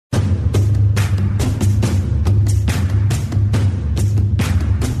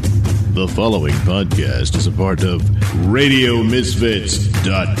The following podcast is a part of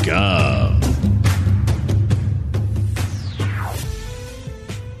RadioMisfits.com.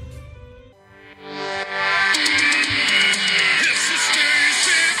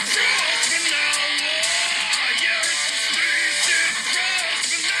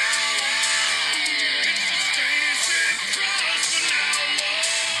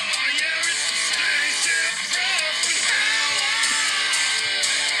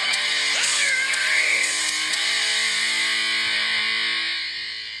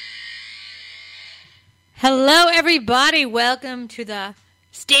 Hello, everybody. Welcome to the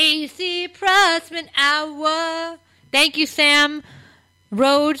Stacey Prussman Hour. Thank you, Sam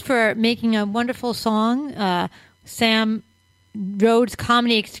Rhodes, for making a wonderful song. Sam Rhodes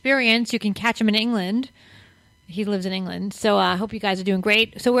Comedy Experience. You can catch him in England. He lives in England. So I hope you guys are doing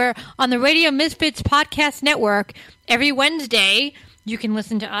great. So we're on the Radio Misfits Podcast Network every Wednesday. You can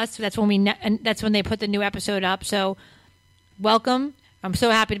listen to us. That's when they put the new episode up. So welcome. I'm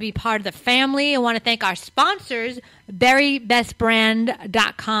so happy to be part of the family. I want to thank our sponsors,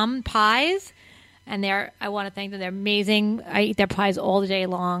 berrybestbrand.com pies. And I want to thank them. They're amazing. I eat their pies all the day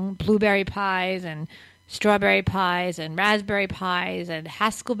long. Blueberry pies and strawberry pies and raspberry pies and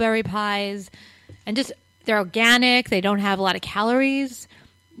haskellberry pies. And just, they're organic. They don't have a lot of calories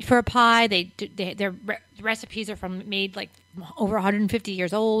for a pie. Their recipes are made like over 150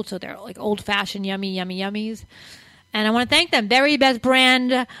 years old. So they're like old-fashioned, yummy, yummy, yummies. And I want to thank them,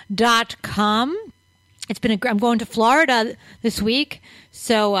 berrybestbrand.com. I'm going to Florida this week,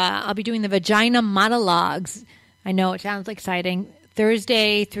 so I'll be doing the Vagina Monologues. I know it sounds exciting.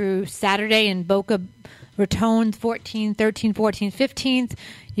 Thursday through Saturday in Boca Raton, 13, 14, 15th.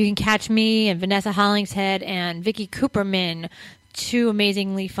 You can catch me and Vanessa Hollingshead and Vicky Cooperman, two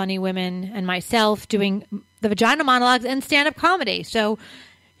amazingly funny women, and myself doing the Vagina Monologues and stand-up comedy. So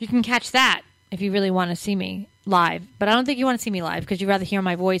you can catch that if you really want to see me live. But I don't think you want to see me live because you'd rather hear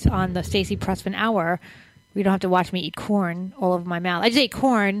my voice on the Stacey Prussman Hour. You don't have to watch me eat corn all over my mouth. I just ate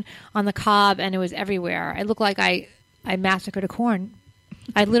corn on the cob and it was everywhere. I look like I massacred a corn.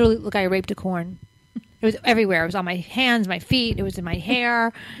 I literally look like I raped a corn. It was everywhere. It was on my hands, my feet. It was in my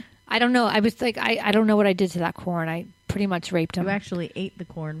hair. I don't know. I was like, I don't know what I did to that corn. I pretty much raped him. You actually ate the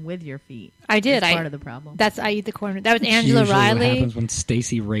corn with your feet. I did. That's part of the problem. I eat the corn. That was Angela Riley. What happens when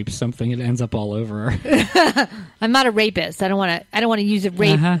Stacey rapes something? It ends up all over her. I'm not a rapist. I don't want to use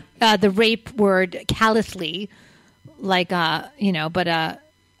the rape word callously, like But I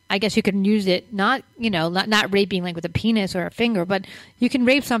guess you can use it not raping like with a penis or a finger, but you can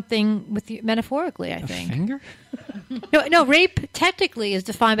rape something metaphorically. I think. A finger? No. Rape technically is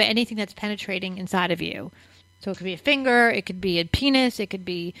defined by anything that's penetrating inside of you. So it could be a finger, it could be a penis, it could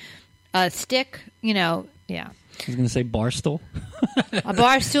be a stick, yeah. I was going to say bar stool. A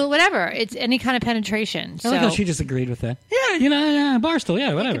bar stool, whatever. It's any kind of penetration. I like how she just agreed with that. Yeah, bar stool,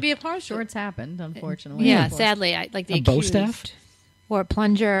 yeah, whatever. It could be a bar stool. Sure, it's happened, unfortunately. Yeah, sadly. Like the bow staff? Or a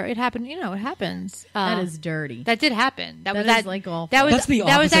plunger. It happened, it happens. That is dirty. That did happen. That was like awful. That's the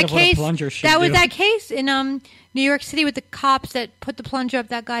opposite of what a plunger should do. That was that case in New York City with the cops that put the plunger up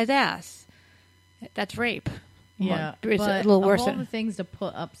that guy's ass. That's rape. Yeah, it's but a little worse. Of all the things to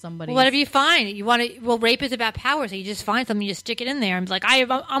put up somebody. Well, whatever you find, rape is about power. So you just find something, you just stick it in there, and be like,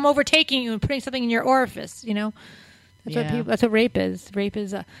 I'm overtaking you and putting something in your orifice. That's what rape is. Rape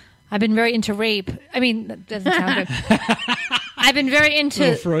is. I've been very into rape. I mean, that doesn't sound good. I've been very into a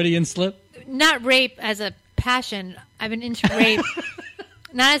little Freudian slip. Not rape as a passion. I've been into rape.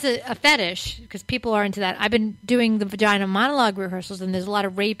 Not as a fetish, because people are into that. I've been doing the vagina monologue rehearsals, and there's a lot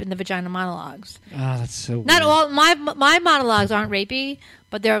of rape in the vagina monologues. Oh, that's so weird. Not all my monologues aren't rapey,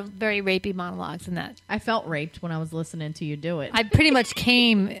 but they're very rapey monologues in that. I felt raped when I was listening to you do it. I pretty much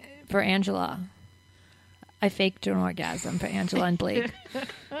came for Angela. I faked an orgasm for Angela and Blake.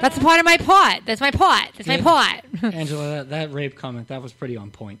 That's a part of my part. That's my part. My part. Angela, that rape comment, that was pretty on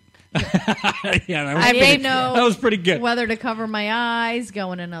point. That was pretty good. Whether to cover my eyes,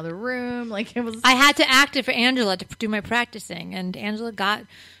 go in another room, like it was. I had to act it for Angela to do my practicing, and Angela got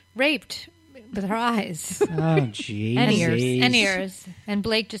raped with her eyes. Oh, jeez. And ears. And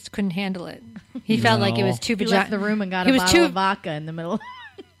Blake just couldn't handle it. He felt like it was too. He left the room and got a bottle of vodka in the middle.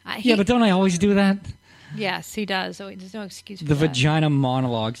 Yeah, but don't I always do that? Yes, he does. So there's no excuse for the that. Vagina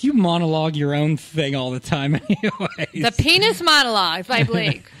monologues. You monologue your own thing all the time, anyways. The penis monologue by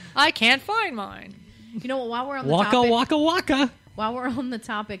Blake. I can't find mine. You know what? While we're on the topic, waka. While we're on the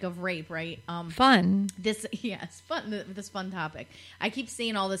topic of rape, right? Fun. It's fun. This fun topic. I keep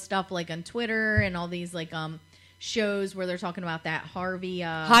seeing all this stuff like on Twitter and all these like shows where they're talking about that Harvey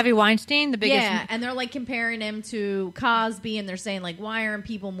Weinstein, the biggest. Yeah, and they're like comparing him to Cosby, and they're saying like, why aren't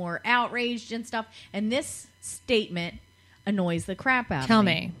people more outraged and stuff? And this statement annoys the crap out of me. Tell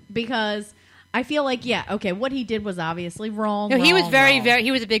me. Because I feel like, what he did was obviously wrong. No, he was wrong.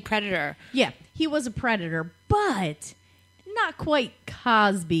 he was a big predator. Yeah, he was a predator, but not quite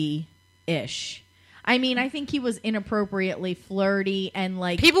Cosby-ish. I mean, I think he was inappropriately flirty and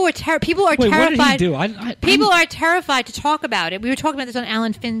like people are Wait, terrified. what did he do? People are terrified to talk about it. We were talking about this on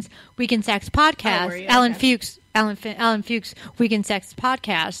Alan Finn's Week in Sex podcast. Oh, were you? Alan Okay. Fuchs' Week in Sex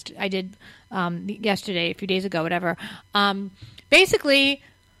podcast. I did yesterday, a few days ago, whatever. Basically,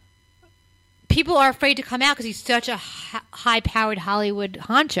 people are afraid to come out because he's such a high-powered Hollywood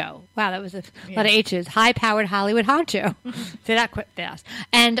honcho. Wow, that was a lot of H's. High-powered Hollywood honcho. Say that quick fast.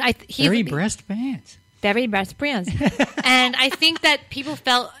 And he's Very breast bands. Very breast brands. And I think that people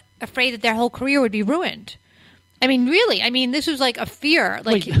felt afraid that their whole career would be ruined. I mean, really. I mean, this was like a fear.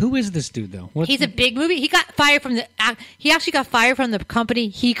 Like, Wait, who is this dude though? he's a big movie. He got fired from he actually got fired from the company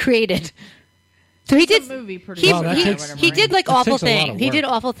he created. So he did movie producer. Wow, that takes- he did like that awful takes a lot of things. He did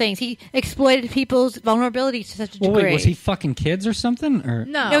work. awful things. He exploited people's vulnerabilities to such a Well, degree. wait, was he fucking kids or something? Or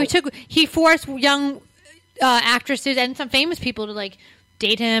no. He forced young actresses and some famous people to like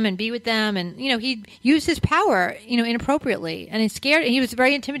date him and be with them, and he used his power inappropriately, and it scared. He was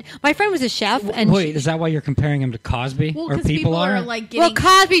very intimidating. My friend was a chef, and wait, is that why you're comparing him to Cosby? Well, or because people are? are like getting...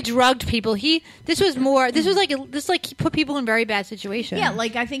 Cosby drugged people. This was like he put people in very bad situations. Yeah,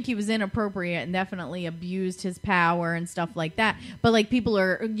 like I think he was inappropriate and definitely abused his power and stuff like that. But like people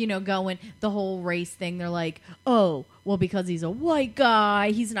are, going the whole race thing. They're like, oh, well, because he's a white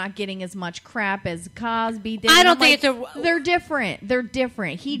guy, he's not getting as much crap as Cosby did. I And don't I'm think like, it's a. They're different. They're different.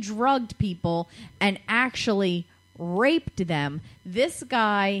 He drugged people and actually raped them. This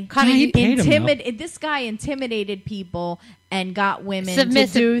guy He paid him, This guy intimidated people and got women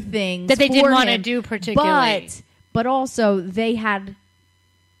Submissive- to do things that they didn't for want to him. do particularly. But also they had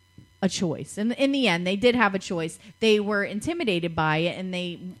a choice. And in the end, they did have a choice. They were intimidated by it, and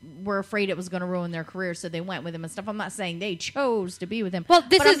they were afraid it was going to ruin their career, so they went with him and stuff. I'm not saying they chose to be with him. Well,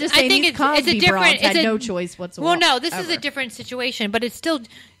 this but I'm is. just I saying think these it's Cosby a different. broads had it's a, no choice whatsoever. Well, no, this is a different situation, but it's still.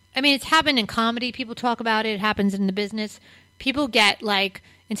 I mean, it's happened in comedy. People talk about it. It happens in the business. People get like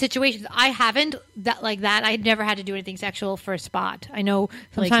in situations. I haven't that like that. I never had to do anything sexual for a spot. I know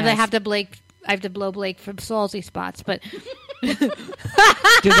sometimes I have to blow Blake for salty spots, but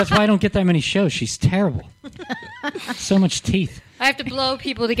Dude, that's why I don't get that many shows. She's terrible. So much teeth. I have to blow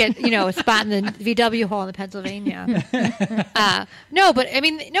people to get a spot in the VW hall in Pennsylvania. No, but I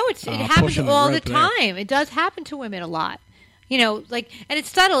mean, no, it happens pushing the all the rope there. time. It does happen to women a lot. And it's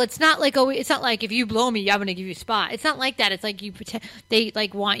subtle. It's not like it's not like if you blow me, I'm going to give you a spot. It's not like that. It's like they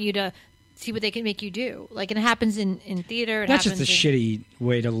like want you to see what they can make you do. Like, and it happens in theater. That's just a shitty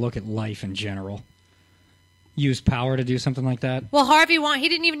way to look at life in general. Use power to do something like that. Well, he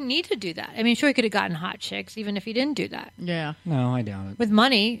didn't even need to do that. I mean, sure, he could have gotten hot chicks even if he didn't do that Yeah. No, I doubt it. with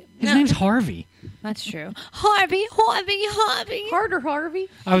money. His name's Harvey. That's true. Harvey. Harder, Harvey.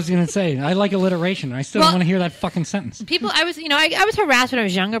 I was going to say, I like alliteration. I still Well- don't want to hear that fucking sentence. People, I was harassed when I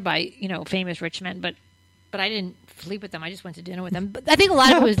was younger by famous rich men, but I didn't sleep with them. I just went to dinner with them. But I think a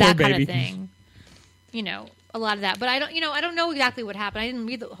lot of it was Poor that kind baby. of thing. A lot of that. But I don't know exactly what happened. I didn't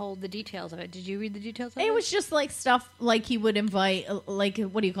read the details of it. Did you read the details of it? It was just like stuff like he would invite, like,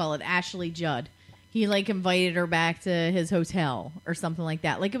 what do you call it? Ashley Judd. He like invited her back to his hotel or something like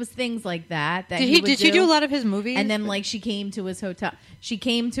that. Like it was things like that. Did she do a lot of his movies? And then like she came to his hotel. She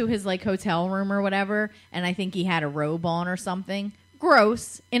came to his like hotel room or whatever. And I think he had a robe on or something.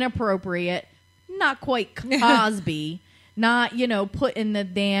 Gross, inappropriate, not quite Cosby. Not, put in the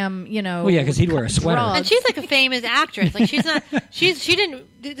damn, Well, yeah, because he'd wear a sweater. drugs. And she's like a famous actress. Like she's not. She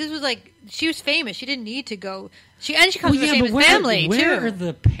didn't. This was like she was famous. She didn't need to go. She comes from a famous family where too. are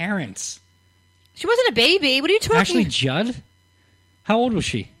the parents? She wasn't a baby. What are you talking? Ashley Judd? How old was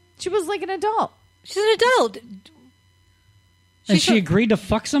she? She was like an adult. She's an adult. And she agreed to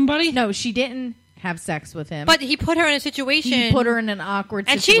fuck somebody? No, she didn't have sex with him. But he put her in a situation. he put her in an awkward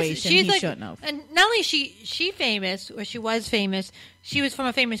and situation. she's he like, shouldn't have. And not only she famous, or she was famous. She was from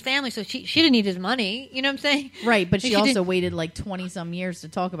a famous family, so she didn't need his money. You know what I'm saying? Right, but she Like, also didn't- waited like 20-some years to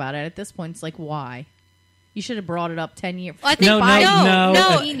talk about it. At this point, it's like, why? You should have brought it up 10 years. I think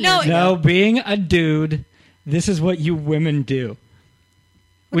No, no. being a dude, this is what you women do.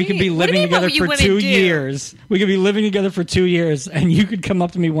 We do could you be mean- what do living you mean what together you for women 2 do? years. We could be living together for 2 years, and you could come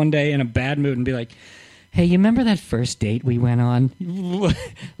up to me one day in a bad mood and be like, hey, you remember that first date we went on?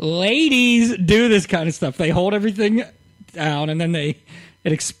 Ladies do this kind of stuff. They hold everything down, and then they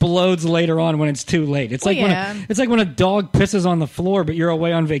It explodes later on when it's too late. It's it's like when a dog pisses on the floor, but you're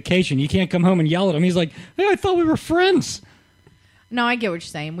away on vacation. You can't come home and yell at him. He's like, "Hey, I thought we were friends." No, I get what you're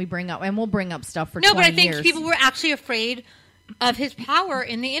saying. We'll bring up stuff for 20 years. No, but I think people were actually afraid of his power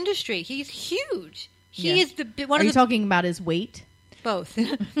in the industry. He's huge. He is one of the... Are you talking about his weight? Both.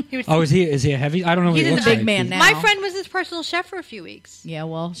 Is he a heavy? I don't know. He's what a looks big like. man now. My friend was his personal chef for a few weeks. Yeah,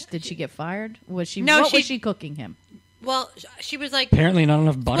 well, did she get fired? Was she? No, what was she cooking him? Well, she was like... Apparently not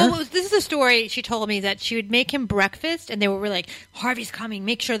enough butter. Well, this is a story she told me that she would make him breakfast, and they were like, Harvey's coming,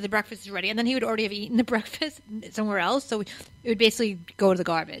 make sure the breakfast is ready. And then he would already have eaten the breakfast somewhere else, so it would basically go to the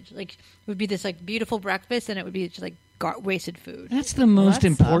garbage. Like, it would be this like beautiful breakfast, and it would be just like wasted food. That's the most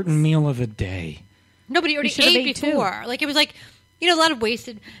important sucks. meal of the day. No, but he already ate before. Like, it was like, a lot of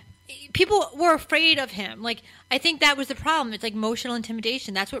wasted... People were afraid of him. Like, I think that was the problem. It's like emotional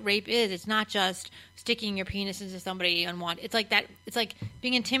intimidation. That's what rape is. It's not just sticking your penis into somebody unwanted. It's like that. It's like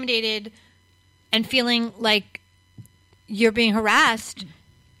being intimidated and feeling like you're being harassed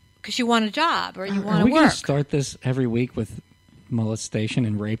because you want a job or you want to work. Are we going work. to start this every week with molestation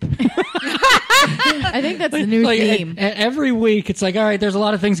and rape? I think that's the new theme. Every week, it's like, all right, there's a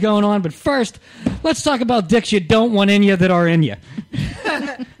lot of things going on, but first, let's talk about dicks you don't want in you that are in you.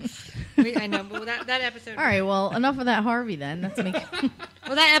 I know, but that episode. All right, well, enough of that Harvey then. That's me.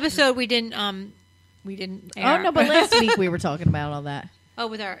 Well, that episode we didn't air. Oh no, but last week we were talking about all that. Oh,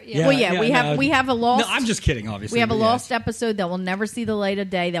 with our we have a lost. No, I'm just kidding. Obviously, we have a lost episode that will never see the light of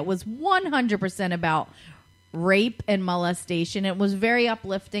day. That was 100% about rape and molestation. It was very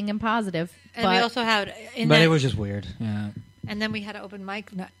uplifting and positive. And we also had, it was just weird. Yeah. And then we had an open mic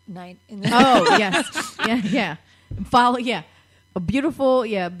night. Oh yes, yeah. A beautiful,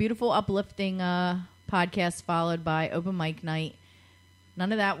 uplifting podcast followed by open mic night.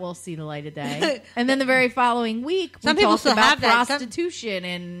 None of that will see the light of day. And then the very following week, some we people talked still about have that. prostitution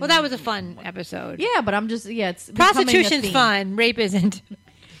and. Well, that was a fun episode. Yeah, but I'm just it's prostitution's fun. Rape isn't.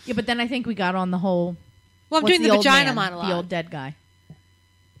 Yeah, but then I think we got on the whole. Well, I'm doing the vagina monologue. The old dead guy,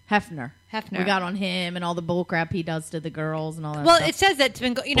 Hefner. We got on him and all the bull crap he does to the girls and all that. Well, stuff. it says that it's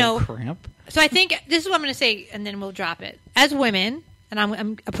been crap. So I think this is what I'm going to say, and then we'll drop it. As women, and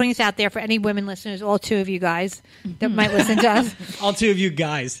I'm putting this out there for any women listeners, all two of you guys that might listen to us. All two of you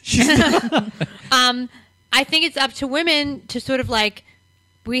guys. I think it's up to women to sort of like,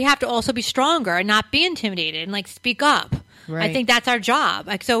 we have to also be stronger and not be intimidated and like speak up. Right. I think that's our job.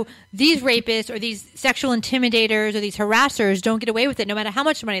 Like, so these rapists or these sexual intimidators or these harassers don't get away with it no matter how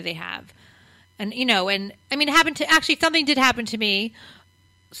much money they have. And, and I mean, it happened to, actually something did happen to me.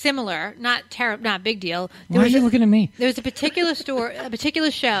 Similar, not not big deal. Why are you looking at me? There was a particular a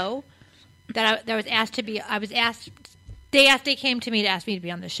particular show that I was asked to be. I was asked. They came to me to ask me to be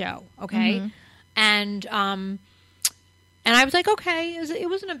on the show. Okay, and I was like, okay. It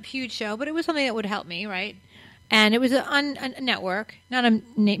wasn't a huge show, but it was something that would help me, right? And it was on a network, not a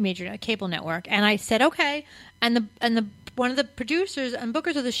major cable network. And I said, okay. And the one of the producers and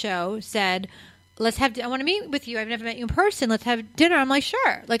bookers of the show said, I want to meet with you. I've never met you in person. Let's have dinner. I'm like,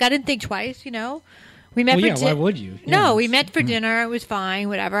 sure. Like, I didn't think twice, We met why would you? No, we met for dinner. It was fine,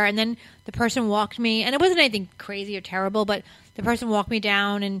 whatever. And then the person walked me, and it wasn't anything crazy or terrible, but the person walked me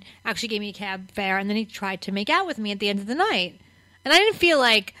down and actually gave me a cab fare, and then he tried to make out with me at the end of the night. And I didn't feel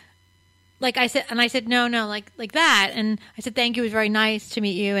like I said, no, like that. And I said, thank you. It was very nice to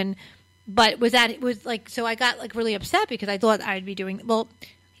meet you. So I got like really upset because I thought I'd be doing, well,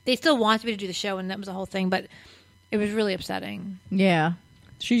 they still wanted me to do the show, and that was the whole thing, but it was really upsetting. Yeah.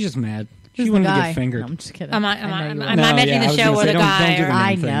 She's just mad. She wanted to get fingered. No, I'm just kidding. I'm not mentioning the show or the guy.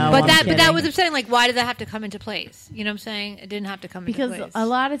 I know. But that was upsetting. Like, why did that have to come into place? You know what I'm saying? It didn't have to come into place. Because a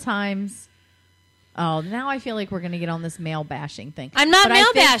lot of times... Oh, now I feel like we're going to get on this male bashing thing. I'm not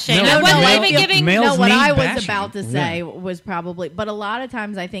male bashing. What I was about to say was probably... But a lot of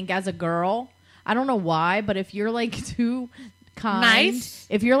times I think as a girl, I don't know why, but if you're like too... nice.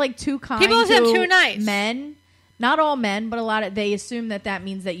 If you're like too kind, people have too nice men. Not all men, but a lot they assume that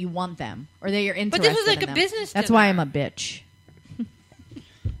means that you want them or that you're interested. But this was like in a them. business. That's dinner. why I'm a bitch.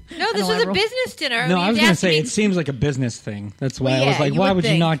 No, this was a business dinner. No, I was going to say it seems like a business thing. That's why I was like, why would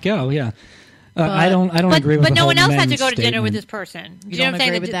you not go? Yeah. I don't agree with. But no one else had to go to dinner with this person. You don't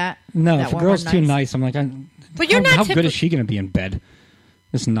agree with that? No, if a girl's too nice, I'm like, but you're not. How good is she going to be in bed?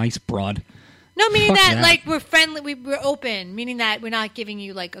 This nice broad. No, meaning that like we're friendly, we're open, meaning that we're not giving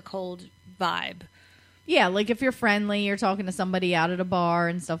you like a cold vibe. Yeah, like if you're friendly, you're talking to somebody out at a bar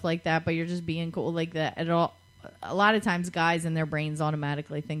and stuff like that, but you're just being cool like that. At all, a lot of times, guys in their brains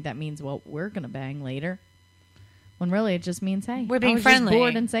automatically think that means, well, we're gonna bang later, when really it just means, hey, we're being I was friendly, just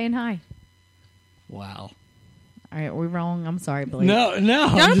bored and saying hi. Wow. All right, are we wrong? I'm sorry, Blake. No.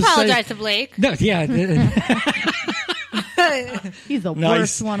 Don't apologize to Blake. No, yeah. He's the Nice.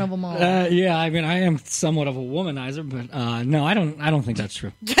 worst one of them all. Yeah, I mean, I am somewhat of a womanizer, but no, I don't think that's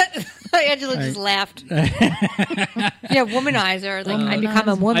true. Angela just laughed. Yeah, womanizer. Like I become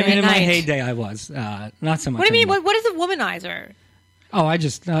a woman I mean, at in my night. heyday, I was not so much. What do you mean? anymore. What is a womanizer? Oh, I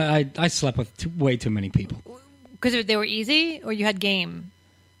just I slept with way too many people. Because they were easy, or you had game.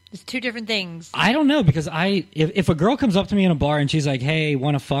 It's two different things. I don't know because if a girl comes up to me in a bar and she's like, "Hey,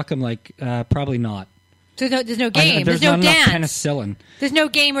 want to fuck?" I'm like, "Probably not." So there's no game. There's not no dance. enough penicillin. There's no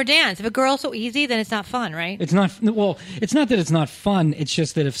game or dance. If a girl's so easy, then it's not fun, right? It's not. Well, it's not that it's not fun. It's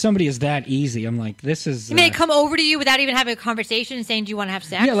just that if somebody is that easy, I'm like, this is. You may come over to you without even having a conversation and saying, "Do you want to have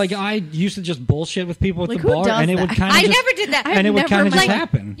sex?" Yeah, like I used to just bullshit with people at Like, the who bar, does and it that? would kind of. I never did that. And it would kind of just Like,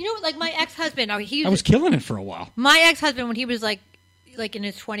 happen. You know, like my ex-husband. I was killing it for a while. My ex-husband, when he was like in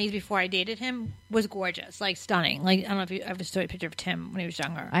his 20s before I dated him, was gorgeous, like stunning. Like I don't know if you ever saw a picture of Tim when he was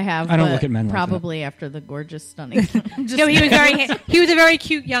younger. I have. I don't but look at men like that. probably after the gorgeous, stunning. No, he was a very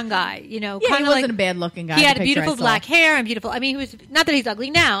cute young guy. You know, Yeah, kind he of wasn't like a bad looking guy. he had the a picture beautiful I saw. black hair and beautiful. I mean, he was not that he's ugly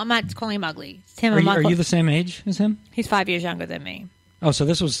now. I'm not calling him ugly. It's him. Are you the same age as him? He's 5 years younger than me. Oh, so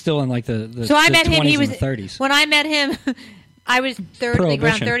this was still in like the So I the met him. 20s He was and the 30s. when I met him. I was like around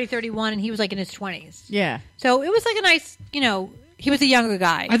Prohibition. 30, 31, and he was like in his 20s. Yeah. So it was like a nice, you know, he was a younger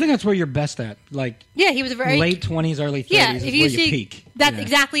guy. I think that's where you're best at. Like Yeah, he was a very late 20s, early 30s Yeah, is if where you you see peak. that's Yeah.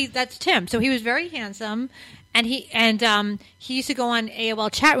 exactly that's Tim. So he was very handsome, and he used to go on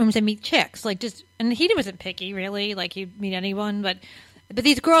AOL chat rooms and meet chicks, like just, and he wasn't picky really, like he'd meet anyone, but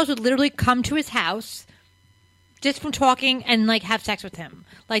these girls would literally come to his house just from talking and like have sex with him.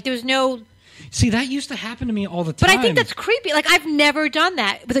 Like there was no. See, that used to happen to me all the time. But I think that's creepy. Like I've never done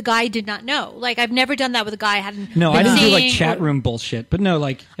that with a guy I did not know. Like I've never done that with a guy I hadn't. No, been I didn't do like seeing chat or- room bullshit. But no,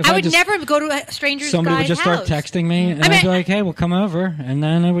 like if I would just, never go to a stranger's somebody would guy's just house. start texting me, and I mean, I'd be like, "Hey, we'll come over," and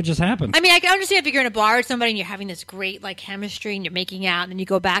then it would just happen. I mean, I can understand if you're in a bar with somebody and you're having this great like chemistry and you're making out and then you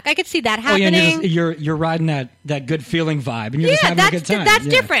go back. I could see that oh happening. yeah, and you're riding that good feeling vibe, and you're just having a good time. That's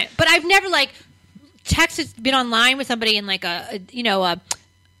Yeah. different. But I've never like been online with somebody in like on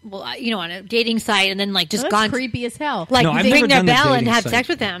a dating site and then like just That's gone creepy as hell. like No, I've ring never their done the bell and dating have site. sex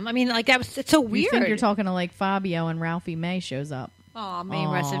with them. I mean, like it's so You weird. think you're talking to like Fabio and Ralphie May shows up. Oh, main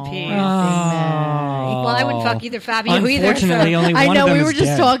recipe. Ralphie May. Well, I wouldn't fuck either Fabio either. Unfortunately, So. only I one know of them we were is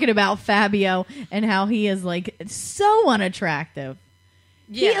just dead. talking about Fabio and how he is like so unattractive.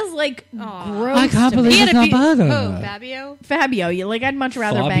 He Yeah. is like Aw. gross. I can't to me. believe He had it's a not who? butter. Fabio? Fabio. Like I'd much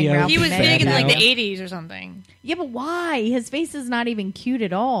rather bang Fabio. Ralphie He was May big in than like the Fabio. 80s or something. Yeah, but why? His face is not even cute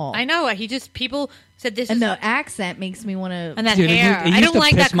at all. I know. People said this and is the accent makes me want to. and that Dude, hair. it I used don't to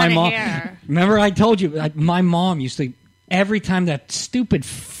like piss that my kind mom. of hair. Remember, I told you my mom used to every time that stupid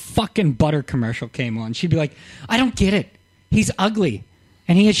fucking butter commercial came on, she'd be like, "I don't get it. He's ugly."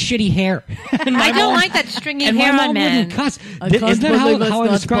 And he has shitty hair. And my I don't mom- like that stringy and hair my on mom men. wouldn't cuss. I Isn't can't that believe how I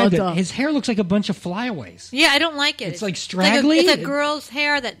it's not described it? butter. His hair looks like a bunch of flyaways. Yeah, I don't like it. It's like straggly. It's a girl's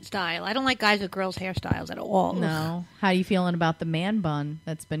hair that style. I don't like guys with girls' hairstyles at all. No. How are you feeling about the man bun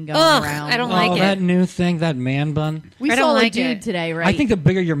that's been going Ugh, around? I don't Oh, like it. that new thing, that man bun. We I don't saw like a dude it. today, right? I think the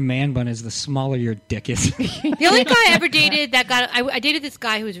bigger your man bun is, the smaller your dick is. The only guy I ever dated that got I dated this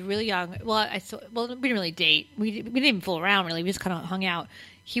guy who was really young. Well, we didn't really date. We didn't even fool around really. We just kind of hung out.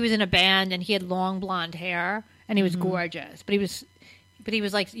 He was in a band and he had long blonde hair and he was gorgeous, but he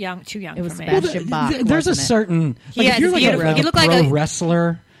was like young, too young It was for me. Sebastian Bach, There's a wasn't it? certain like Yeah, if you're it's like beautiful. a He looked like pro a-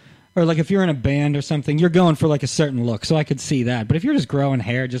 wrestler, or like if you're in a band or something, you're going for like a certain look. So I could see that. But if you're just growing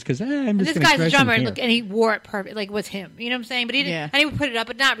hair just because I'm And just this gonna guy's grow a some drummer, hair. and he wore it perfect. Like, was him. You know what I'm saying? But he didn't. Yeah. And he would put it up,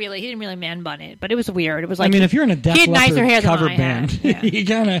 but not really. He didn't really man bun it. But it was weird. It was I like mean, if you're in a Def he had nicer hair Leppard than cover I band, had.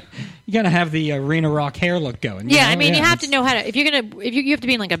 Yeah. you gotta have the arena rock hair look going. Yeah, I mean, you have to it's- know how to. If you have to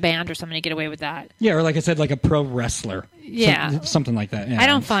be in like a band or something to get away with that. Yeah, or like I said, like a pro wrestler. Yeah. something like that. Yeah. I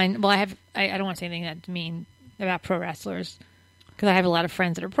don't find. Well, I don't want to say anything that's mean about pro wrestlers because I have a lot of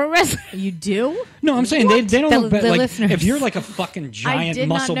friends that are pro wrestlers. You do? No, I'm saying they don't The- look bad. the Like listeners. if you're like a fucking I giant did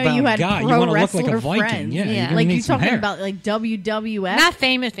not muscle know bound you had guy, you pro want to look like a wrestler Viking. friends. Yeah, Yeah. you're gonna Like need you're some talking hair. about like WWF? Not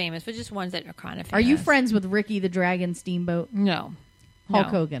famous, but just ones that are kind of. Famous. Are you friends with Ricky the Dragon Steamboat? No. Hulk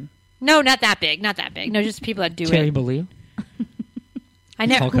No. Hogan? No, not that big. Not that big. No, just people that do Terry it. Bollea? I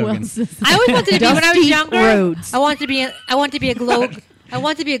never. Hulk Who Hogan. else is I always wanted to be when I was Dusty younger. Rhodes. I wanted to be a glow. I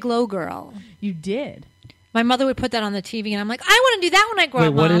wanted to be a glow girl. You did. My mother would put that on the TV, and I'm like, I want to do that when I grow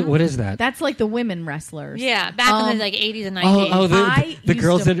Wait, up. Mom. what is that? That's like the women wrestlers. Yeah, back in the like 80s and 90s. Oh, I the used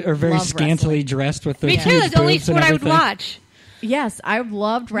girls to that are very love scantily wrestling. dressed with the Me huge too. That's the only boobs and sport I would everything. watch. Yes, I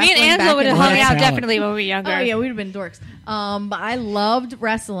loved Me wrestling. and Angela back would in have the hung day. out talent. definitely when we were younger. Oh yeah, we'd have been dorks. But I loved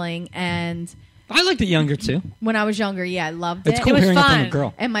wrestling, and I liked it younger too. When I was younger, yeah, I loved It's it. cool was hearing it from fun. a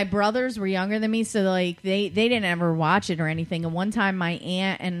girl. And my brothers were younger than me, so like they didn't ever watch it or anything. And one time, my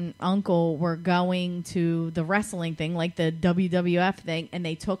aunt and uncle were going to the wrestling thing, like the WWF thing, and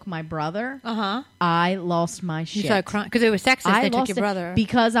they took my brother. I lost my You shit. started crying because it was sexist. I They took lost your it brother.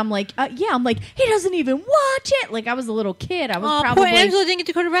 because I'm like, I'm like, he doesn't even watch it. Like I was a little kid. I was Oh, probably poor Angela didn't get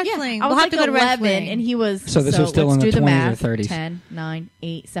to go to yeah, wrestling. I was we'll like have to go to 11, wrestling. and he was. So this was still let's in the do 20s or math. 30s. 10, 9,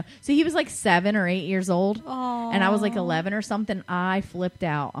 8, 7. So he was like 7 or 8 years old, and I was like 11 or something. I flipped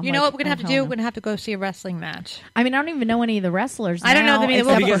out. I'm you know like, what we're gonna have to oh, do? hell We're no. gonna have to go see a wrestling match. I mean, I don't even know any of the wrestlers. I don't know now, them either.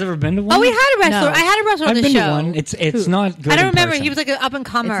 except Have you guys for- ever been to one? Oh, we had a wrestler. No. I had a wrestler on I've the been show. to one. It's not good. I don't in remember. person. He was like an up and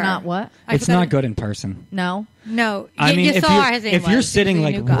comer. It's not what? It's not good in person. No. No, I mean, if saw you're, his name if you're was. sitting He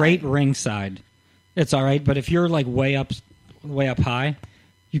was like a new guy. right ringside, it's all right. But if you're like way up high,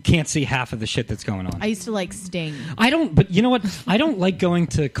 you can't see half of the shit that's going on. I used to like Sting. I don't. But you know what? I don't like going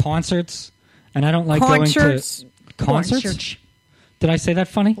to concerts, and I don't like Concerts? going to concerts. Concerts. Did I say that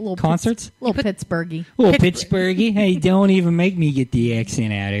funny? Little Concerts. Little Pittsburghy. Little Pittsburgh. Pittsburghy. Hey, don't even make me get the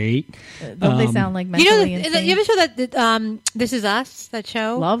accent out of it. Don't they sound like You mentally know, insane? you ever saw that? This Is Us. That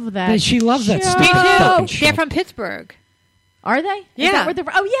show. Love that. She loves that show. stupid fucking show. They're from Pittsburgh. Are they? Is Yeah. that where they're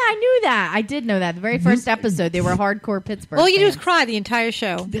from? Oh, yeah, I knew that. I did know that. The very first episode, they were hardcore Pittsburgh. All you do is fans. cry the entire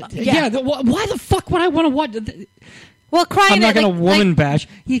show. Yeah. Why the fuck would I want to watch? Well, crying. I'm not going to like, woman bash.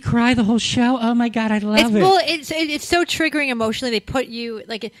 You cry the whole show. Oh my god, I love It's, it. well, it's so triggering emotionally. They put you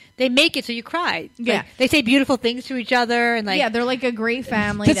like they make it so you cry. Like, Yeah. they say beautiful things to each other and like Yeah, they're like a great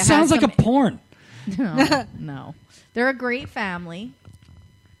family. That sounds has like a some- porn. No. They're a great family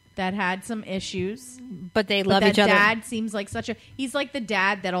that had some issues. but they But love that each other. dad seems like such a... He's like the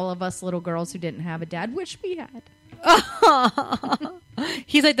dad that all of us little girls who didn't have a dad wish we had.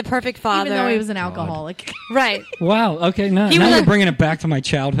 He's like the perfect father. Even though he was an alcoholic. right. Wow. Okay. Now He now was you're a- bringing it back to my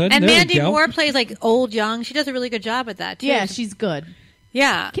childhood. And there Mandy we go. Moore plays like old young. She does a really good job at that too. Yeah, she's good.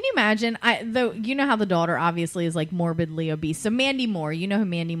 yeah. Can you imagine? Though you know how the daughter obviously is like morbidly obese. So Mandy Moore, you know who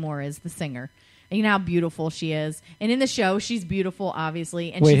Mandy Moore is, the singer. And you know how beautiful she is. And in the show, she's beautiful,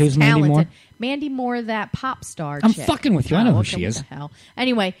 obviously. And Wait, she's who's Mandy talented. Moore? Mandy Moore, that pop star I'm chick. fucking with you. I know who okay, she what is. the hell?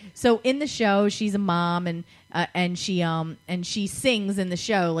 Anyway, so in the show, she's a mom and she sings in the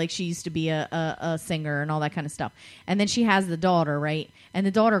show like she used to be a singer and all that kind of stuff. And then she has the daughter, right? And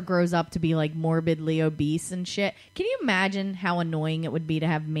the daughter grows up to be like morbidly obese and shit. Can you imagine how annoying it would be to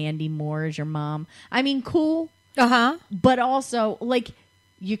have Mandy Moore as your mom? I mean, cool, Uh-huh. but also like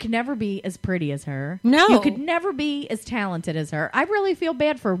you can never be as pretty as her. No. You could never be as talented as her. I really feel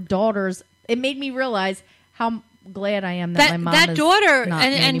bad for daughters. It made me realize how glad I am that, my mom That is daughter not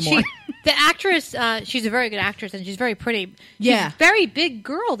and Mandy she Moore. the actress she's a very good actress and she's very pretty. She's Yeah. a very big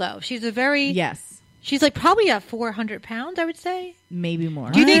girl though. She's a very Yes, she's like probably a 400 pounds, I would say. maybe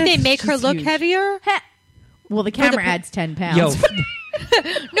more. Do you think they What? make her She's look huge. heavier? Well, the camera the- adds 10 pounds. Yo.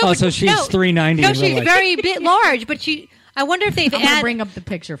 No, Oh, so she's 390 No, in real she's life. very bit large, but I wonder if they've I'm gonna add bring up the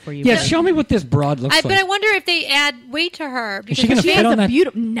picture for you. Yeah, Brett. show me what this broad looks but I like. wonder if they add weight to her because she gonna She fit has on a that?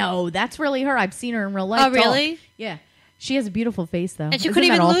 beautiful. No, that's really her. I've seen her in real life. Oh, really? talk. Yeah, she has a beautiful face though. and she Isn't couldn't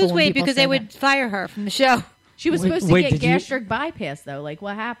that even awful lose when weight people because say they would that? fire her from the show. She was Wait, supposed to wait, get did you- gastric bypass though. Like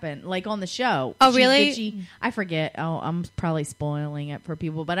what happened? Like on the show. Oh, really? She, I forget. Oh, I'm probably spoiling it for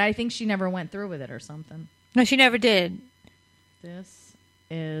people, but I think she never went through with it or something. No, she never did. This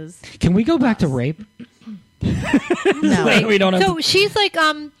is Can we go back to rape? no. We don't have So to- she's like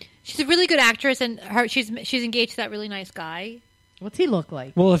she's a really good actress and she's engaged to that really nice guy. What's he look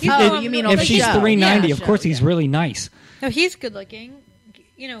like? Well, if, Oh, if, you mean on if the she's show. 390, Yeah, of course show, he's yeah. really nice. No, he's good looking.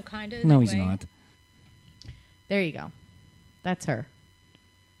 You know, kind of. No, he's not. There you go. That's her.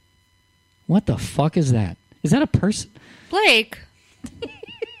 What the fuck is that? Is that a person? Blake,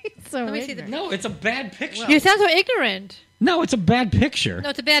 So let me see the. ignorant. No, it's a bad picture. You sound so ignorant. No, it's a bad picture. No,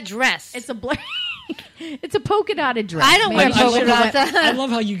 it's a bad dress. It's a black. It's a polka dotted dress. I don't Maybe wear I polka should've dots. went- I love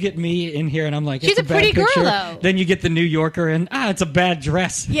how you get me in here and I'm like, She's it's a bad pretty girl, picture. though. Then you get the New Yorker and it's a bad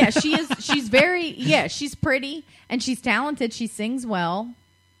dress. Yeah, she is. She's very. Yeah, she's pretty and she's talented. She sings well.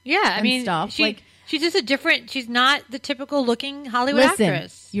 yeah, I and mean, stuff, like- she's just a different. She's not the typical looking Hollywood Listen,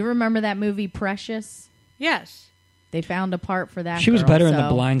 actress. you remember that movie Precious? Yes. They found a part for that. She was girl, better in The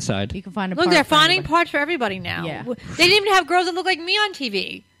so Blind Side. You can find a Look, part they're for finding anybody. parts for everybody now. Yeah. They didn't even have girls that look like me on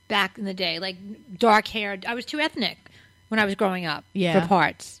TV back in the day, like dark hair. I was too ethnic when I was growing up Yeah. for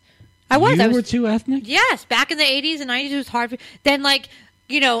parts. I was. You I was were too ethnic? Yes, back in the 80s and 90s, it was hard. Then, like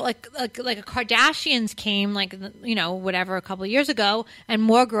a Kardashians came, like whatever, a couple of years ago, and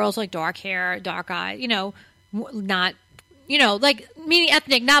more girls like dark hair, dark eye. Not, like meaning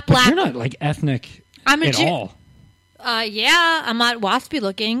ethnic, not But black. you're not like ethnic I'm a at Jew- all. Yeah, I'm not waspy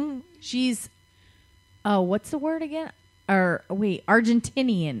looking. She's what's the word again? Or wait,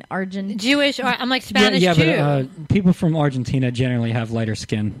 Argentinian, Jewish, or I'm like Spanish yeah, Jew. but people from Argentina generally have lighter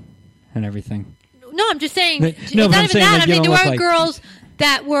skin and everything. No, I'm just saying. It's no, not but I'm even saying, that. like, I you mean, don't there look were like- girls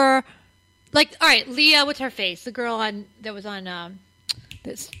that were like, all right, Leah, what's her face? The girl that was on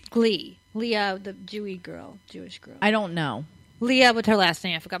this Glee. Leah, the Jewish girl. I don't know. Leah, what's her last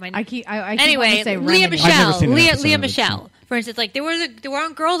name? I forgot my name. I keep Anyway, wanting to say Leah Remini. I've never Michelle. seen an episode Leah of it, Michelle. so. For instance, like there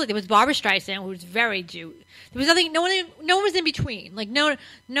weren't girls. Like, there was Barbara Streisand, who was very Jew. There was nothing. No one was in between. Like no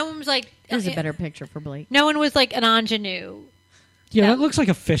one was like. There's a better picture for Blake. No one was like an ingenue. Yeah, Yeah. that looks like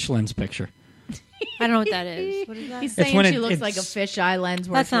a fish lens picture. I don't know what that is. What is that? He's It's saying when she it- looks it's- like a fisheye lens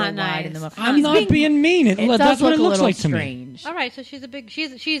where That's it's real not wide nice. in the middle. I'm not being mean. It That's does what look it a looks little like to me. strange. All right, so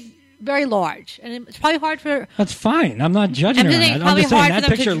she's very large, and it's probably hard for. That's fine. I'm not judging I'm her. just on saying, that. I'm probably just saying hard for that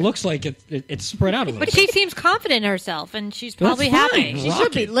them to picture dr- looks like it's spread out a little But bit. she seems confident in herself, and she's That's probably fine. happy. She Rock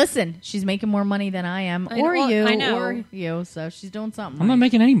should be. it. Listen, she's making more money than I am, I or know- you, I know. or you. So she's doing something. I'm not right.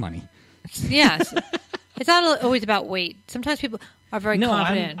 making any money. Yes, it's not always about weight. Sometimes people are very No,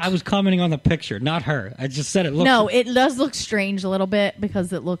 confident. I was commenting on the picture, not her. I just said it looks. No, it does look strange a little bit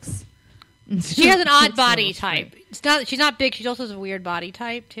because it looks. She has an odd It's a body little strange. type. It's not. She's not big. She also has a weird body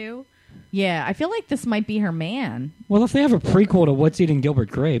type too. Yeah, I feel like this might be her man. Well, if they have a prequel to What's Eating Gilbert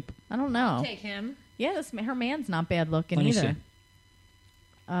Grape, I don't know. Take him. Yeah, her man's not bad looking let me either. see.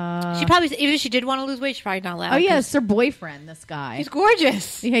 She probably, even if she did want to lose weight, she's probably not allowed. Oh yeah, 'cause it's her boyfriend. This guy. he's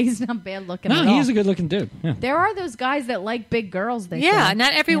gorgeous. Yeah, he's not bad looking. No, at he all. is a good-looking dude. Yeah. There are those guys that like big girls. They Yeah, say,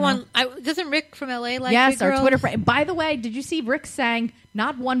 not everyone. you know? Doesn't Rick from LA like? Yes, big our girls? Twitter friend. By the way, did you see Rick sang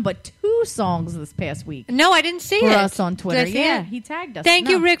not one but two songs this past week No, I didn't see for it. us on Twitter? Did I see Yeah, it? he tagged us. Thank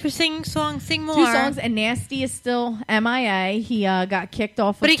you, No. Rick, for singing songs. Sing more. Two songs, and Nasty is still MIA. He got kicked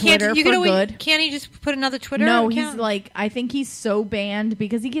off but of he can't. Twitter You for can always, good. Can't he just put another Twitter? No, account? he's like, I think he's so banned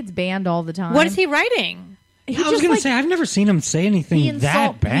because he gets banned all the time. What is he writing? He I was just, going like, to say I've never seen him say anything he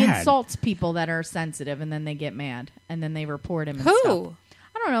that bad. He insults people that are sensitive, and then they get mad, and then they report him. And Who? Stuff.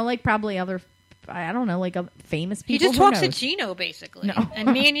 I don't know, like probably other. I don't know, like famous people. He just Who talks to knows? Gino basically, No.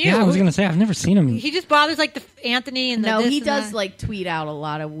 and me and you. Yeah, I was going to say I've never seen him. He just bothers like the Anthony and the. No, this he and does that. like tweet out a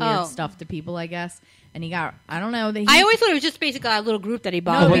lot of weird Oh. stuff to people, I guess. And he got, I don't know. That he, I always thought it was just basically a little group that he Oh,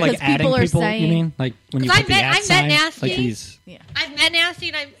 bothered. what, because like adding people are people? saying- You mean like when you 'Cause put the I at met sign? Nasty. Like these. yeah. I've met Nasty,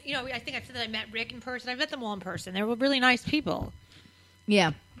 and I think I've said that I met Rick in person. I've met them all in person. They were really nice people.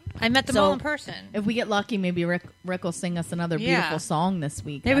 Yeah. I met them So, all in person. If we get lucky, maybe Rick will sing us another Yeah. beautiful song this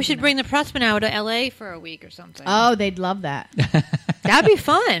week. Maybe we I should don't bring the Prussman out to LA for a week or something. know. Oh, they'd love that. That'd be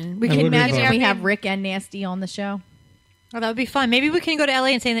fun. We That can would be imagine fun. We Airbnb. have Rick and Nasty on the show. Oh, that would be fun. Maybe we can go to LA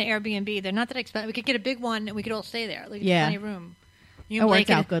and stay in the Airbnb. They're not that expensive. We could get a big one and we could all stay there. Like, Yeah. plenty of room. You It and worked Blake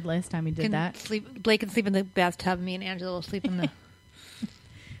out good last time he did can that. sleep. Blake can sleep in the bathtub. Me and Angela will sleep in the.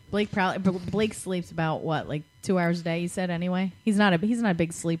 Blake sleeps about what, like 2 hours a day? You said anyway. He's not a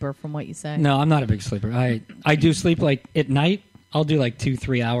big sleeper from what you say. No, I'm not a big sleeper. I do sleep like at night. I'll do like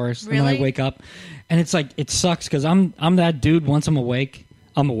 2-3 hours, and then Really? I wake up, and it's like it sucks because I'm that dude. Once I'm awake,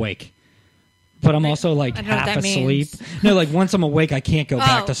 but I'm also like I don't know what half that asleep. means. No, like once I'm awake, I can't go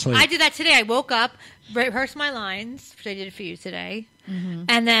back to sleep. I did that today. I woke up, rehearsed my lines, which I did for you today, Mm-hmm.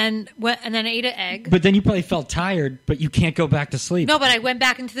 and then I ate an egg. But then you probably felt tired, but you can't go back to sleep. No, but I went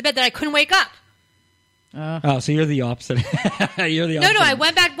back into the bed that I couldn't wake up. Oh, so you're the opposite. You're the opposite. No, I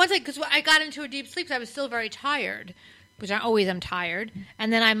went back because I got into a deep sleep. So I was still very tired, which I always am tired.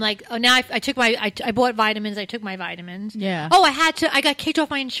 And then I'm like, oh, now I took I bought vitamins. I took my vitamins. Yeah. Oh, I got kicked off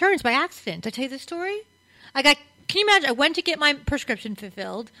my insurance by accident. Did I tell you this story? Can you imagine? I went to get my prescription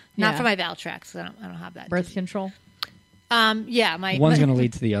fulfilled, not Yeah. for my Valtrex. I don't have that. Birth control. Yeah, One's going to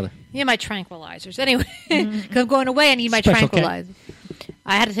lead to the other. Yeah, my tranquilizers. Anyway, because I'm going away, I need my Special K. tranquilizers.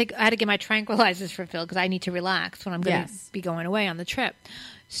 I had to get my tranquilizers fulfilled because I need to relax when I'm going to Yes. be going away on the trip.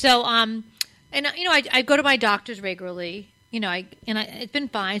 So, and I go to my doctors regularly. It's been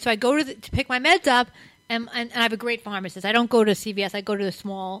fine. So I go to pick my meds up, and I have a great pharmacist. I don't go to CVS. I go to the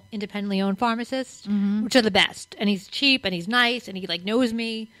small, independently owned pharmacists, which are the best. And he's cheap, and he's nice, and he knows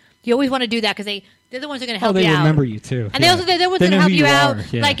me. You always want to do that because they're the ones who are going to help they you out. remember you too. And Yeah. they're the ones They that know help who you you out. are,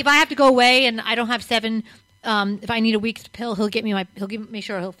 yeah. Like if I have to go away and I don't have 7, if I need a week's pill, make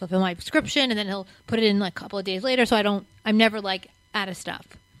sure he'll fulfill my prescription, and then he'll put it in like a couple of days later. So I'm never like out of stuff.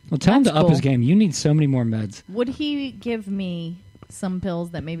 Well, tell him to That's up cool. his game. You need so many more meds. Would he give me some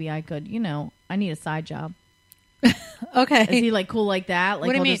pills that maybe I could? I need a side job. Okay. Is he like cool like that? Like,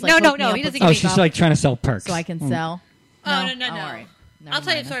 What do you he'll mean? just, like, No, hook me no, up he with doesn't some give Oh, me she's stuff like trying to sell perks. so I can Mm. sell. Oh, no. all right. Never I'll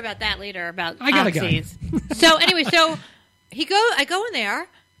tell you a mind. story about that later about I got a guy. oxys. So anyway, I go in there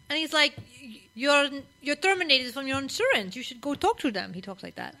and he's like, you're terminated from your insurance. You should go talk to them. He talks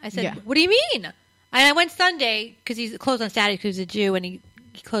like that. I said, Yeah. what do you mean? And I went Sunday because he's closed on Saturday because he's a Jew and he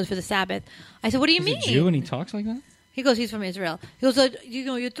closed for the Sabbath. I said, "What do you mean?" He's a Jew and he talks like that? He goes, "He's from Israel." He goes,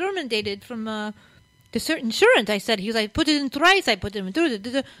 "You're terminated from the certain insurance." I said, "He was like, put it in thrice." I put it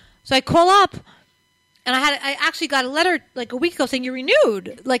in. So I call up, and I actually got a letter like a week ago saying you're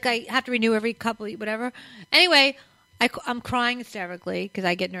renewed. Like I have to renew every couple, whatever. Anyway, I'm crying hysterically because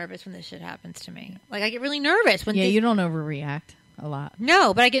I get nervous when this shit happens to me. Like I get really nervous when. Yeah, you don't overreact a lot.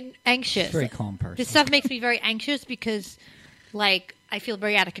 No, but I get anxious. She's a very calm person. This stuff makes me very anxious because, like, I feel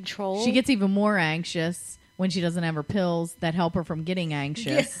very out of control. She gets even more anxious when she doesn't have her pills that help her from getting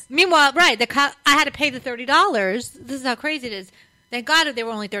anxious. Yeah. Meanwhile, right, I had to pay the $30. This is how crazy it is. Thank God they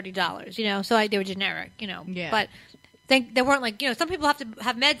were only $30, so they were generic, Yeah. But they weren't like, some people have to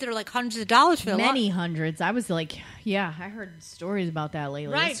have meds that are like hundreds of dollars for Many hundreds. I was like, I heard stories about that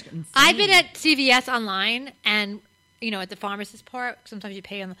lately. Right. It's insane. I've been at CVS online and, at the pharmacist part, sometimes you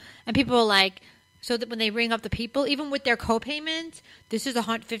pay them, and people are like, so that when they ring up the people, even with their copayment, this is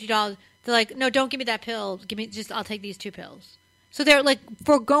 $150. They're like, no, don't give me that pill. I'll take these 2 pills. So they're like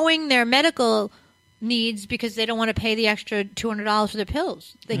foregoing their medical needs because they don't want to pay the extra $200 for the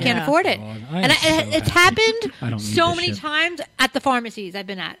pills. They can't afford it. God, And it's happened so many shit. times at the pharmacies I've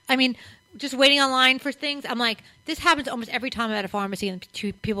been at. I mean, just waiting online for things. I'm like, this happens almost every time I'm at a pharmacy and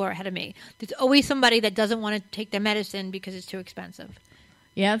 2 people are ahead of me. There's always somebody that doesn't want to take their medicine because it's too expensive.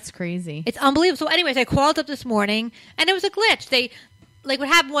 Yeah, it's crazy. It's unbelievable. So anyways, I called up this morning and it was a glitch. What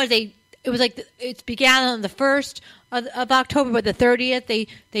happened was it began on the 1st of October, but the 30th,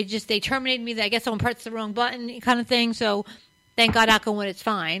 they terminated me. I guess someone pressed the wrong button kind of thing. So thank God, knock on wood, it's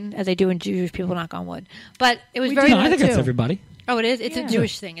fine, as they do in Jewish people, knock on wood. But it was very I think that's everybody. Oh, it is? It's Yeah. a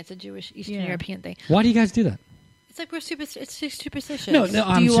Jewish thing. It's a Jewish Eastern European thing. Why do you guys do that? It's like we're it's superstitious. No,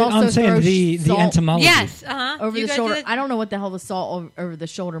 I'm saying throw the salt? entomology. Yes, over You the guys shoulder. do that? I don't know what the hell the salt over the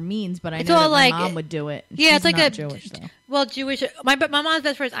shoulder means, but I It's know all that my like- mom would do it. Yeah, She's it's like not a Jewish though. Well, Jewish. My mom's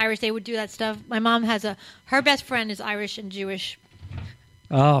best friend is Irish. They would do that stuff. My mom has her best friend is Irish and Jewish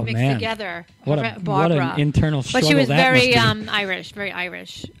Oh mixed man, together. what Her a friend, Barbara. what an internal struggle But she was that very must be. Irish, very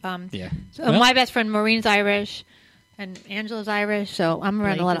Irish. Yeah. So Well- my best friend Maureen's Irish, and Angela's Irish. So I'm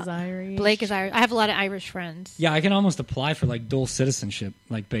around Blake a lot is of Irish. Blake is Irish. I have a lot of Irish friends. Yeah, I can almost apply for like dual citizenship,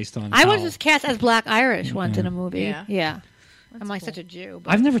 like based on. I was how- just cast as Black Irish once in a movie. Yeah. I'm like such a Jew.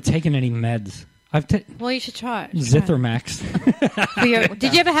 But, I've never taken any meds. I've taken well, you should try. Zithromax,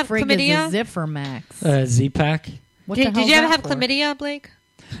 Did you ever have Frig chlamydia? is a Ziffer Max. Z-Pack. What the Did hell's you ever that have for? chlamydia, Blake?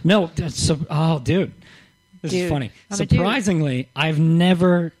 No, dude, this Dude, is funny. I'm a dude. Surprisingly, I've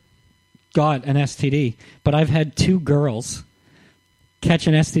never got an STD, but I've had 2 girls catch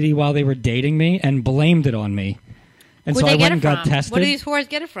an STD while they were dating me and blamed it on me. And Where'd so I they get went it and got from? tested. Where do these whores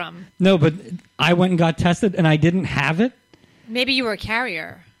get it from? No, but I went and got tested and I didn't have it. Maybe you were a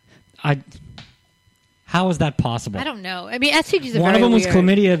carrier. How is that possible? I don't know. I mean, STDs are One very of them was weird.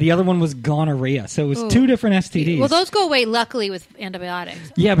 chlamydia, the other one was gonorrhea. So it was 2 different STDs. Well, those go away, luckily, with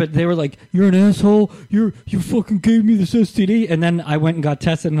antibiotics. Yeah, but they were like, "You're an asshole. You fucking gave me this STD." And then I went and got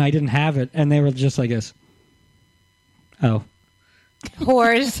tested, and I didn't have it. And they were just like this. Oh.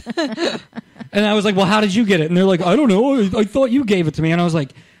 Whores. And I was like, "Well, how did you get it?" And they're like, "I don't know. I thought you gave it to me." And I was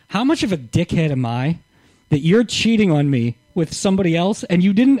like, "How much of a dickhead am I that you're cheating on me with somebody else, and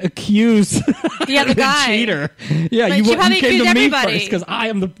you didn't accuse The other guy. cheater?" Yeah, But you, she you probably came to accused me everybody. first because I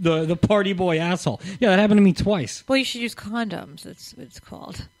am the party boy asshole. Yeah, that happened to me twice. Well, you should use condoms. That's what it's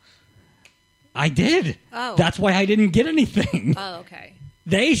called. I did. Oh. That's why I didn't get anything. Oh, okay.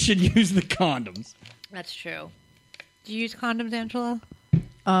 They should use the condoms. That's true. Do you use condoms, Angela?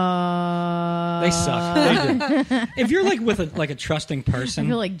 They suck. They do. If you're like with a trusting person, I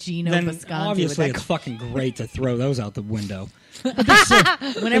feel like Gino then Visconti obviously with it's that. fucking great to throw those out the window.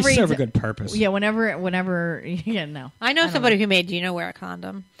 Whenever They he serve a d- good purpose. Yeah, whenever. Yeah, no. I know somebody who made Gino wear a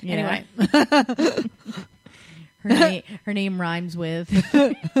condom. Yeah. Anyway. Her name rhymes with.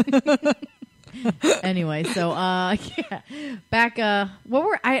 Anyway, so yeah, back. What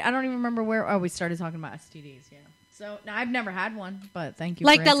were I don't even remember where. Oh, we started talking about STDs. Yeah. So no, I've never had one, but thank you.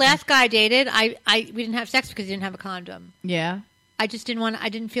 Like for the asking. last guy I dated, we didn't have sex because he didn't have a condom. Yeah. I just didn't want. I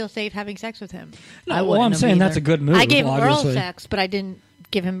didn't feel safe having sex with him. I well, wouldn't I'm have saying that's either. a good move. I gave him oral obviously. sex, but I didn't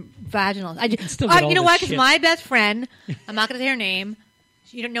give him vaginal. I just, still get all you know this why? Because shit. my best friend, I'm not going to say her name.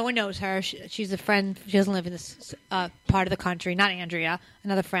 No one knows her. She's a friend. She doesn't live in this part of the country. Not Andrea,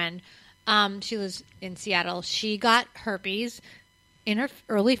 another friend. She lives in Seattle. She got herpes in her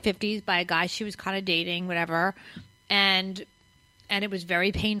early 50s by a guy she was kind of dating, whatever, and it was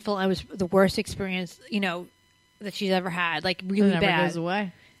very painful. It was the worst experience, that she's ever had. Like really It never bad. goes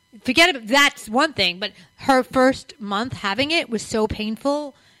away. Forget it. That's one thing, but her first month having it was so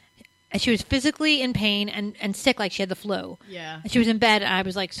painful. And she was physically in pain and sick, like she had the flu. Yeah. And she was in bed, and I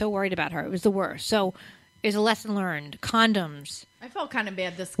was like so worried about her. It was the worst. So it was a lesson learned. Condoms. I felt kind of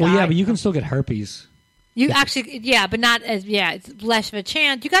bad this guy. Well, yeah, but you can still get herpes. You actually, yeah, but not as, yeah, it's less of a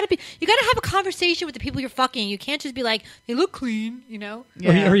chance. You got to have a conversation with the people you're fucking. You can't just be like, they look clean, you know?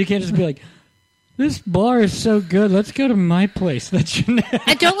 Yeah. Or you can't just be like, this bar is so good. Let's go to my place. That's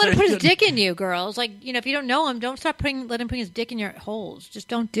And don't let him put his dick in you, girls. Like, you know, if you don't know him, don't stop let him put his dick in your holes. Just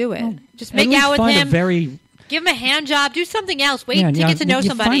don't do it. Just make out with him. Give him a hand job. Do something else. Wait to get to know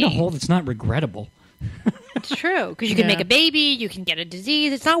somebody. Find a hole that's not regrettable. It's true, because you can make a baby, you can get a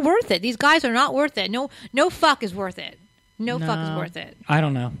disease. It's not worth it. These guys are not worth it. No fuck is worth it. No fuck is worth it. I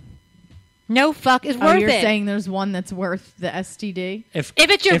don't know. No fuck is worth you're it. saying there's one that's worth the STD?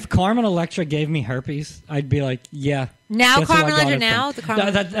 If Carmen Electra gave me herpes, I'd be like, yeah. Now that's who I Carmen got Electra it now?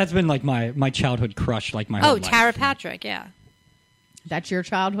 from. That's been like my childhood crush, like my whole life. Tara Patrick, yeah. That's your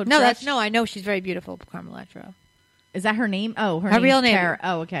childhood No, crush? I know she's very beautiful, Carmen Electra. Is that her name? Oh, her real name. Tara.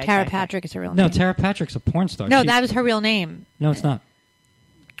 Oh, okay. Tara okay. Patrick is her real No, name. Tara Patrick's a porn star. No, that was her real name. No, it's not.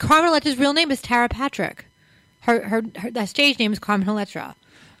 Carmen Electra's real name is Tara Patrick. Her that stage name is Carmen Electra.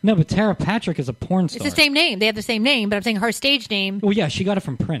 No, but Tara Patrick is a porn star. It's the same name. They have the same name, but I'm saying her stage name. Well, yeah, she got it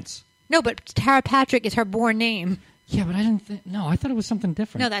from Prince. No, but Tara Patrick is her born name. Yeah, but I didn't think... No, I thought it was something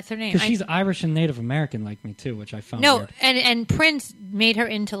different. No, that's her name. Because she's Irish and Native American like me, too, which I found No, weird. and Prince made her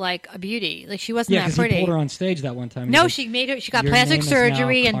into, like, a beauty. Like, she wasn't Yeah, that because pretty. he pulled her on stage that one time. No, Like, she got "Your plastic name is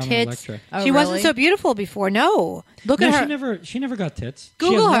surgery now and Carmen tits. Electra." Oh, She wasn't really? so beautiful before. No. Look at her. She never got tits.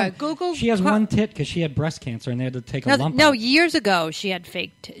 Google She has her. one- Google She has Car- one tit because she had breast cancer and they had to take a lump No, out. years ago she had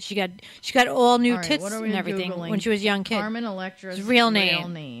fake. She got all new All right, tits what are we and everything Googling? when she was a young kid. Carmen Electra's Real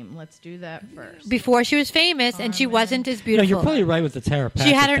name. Let's do that first. Before she was famous, and she wasn't as No, beautiful. you're probably right with the Tara Patrick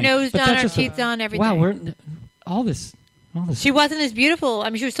She had her thing, nose but done, that's her just teeth done, everything. Wow, we're all this. She wasn't as beautiful. I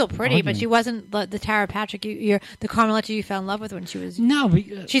mean, she was still pretty, but Argument. she wasn't the Tara Patrick. The Carmen Electra you fell in love with when she was. No,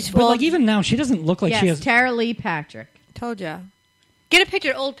 but, She's but full- like even now, she doesn't look like Yes, she has. Tara Lee Patrick. Told ya. Get a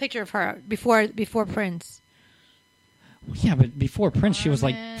picture, old picture of her before Prince. Yeah, but before Prince, she was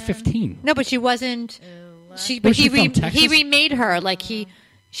like 15. No, but she wasn't. But Was she from Texas? he remade her like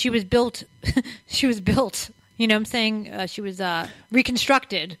she was built. She was built. You know what I'm saying? She was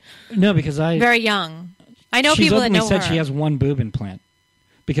reconstructed. No, because Very young. I know she's people that openly know said her. she has one boob implant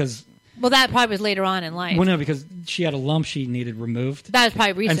because. Well, that probably was later on in life. Well, no, because she had a lump she needed removed. That was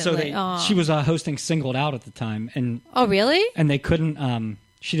probably recently. And so she was hosting Singled Out at the time, and Oh, really? and they couldn't.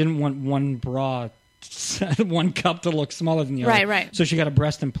 She didn't want one bra, one cup to look smaller than the other. Right, right. So she got a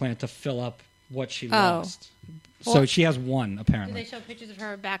breast implant to fill up what she lost. So Well- she has one Did apparently. they show pictures of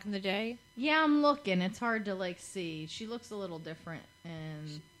her back in the day? Yeah, I'm looking. It's hard to see. She looks a little different,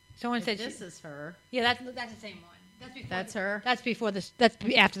 and Someone said this is her. Yeah, that's the same one. That's her. That's before this. That's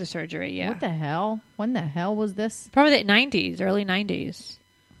after the surgery. Yeah. What the hell? When the hell was this? Probably the 90s, early 90s.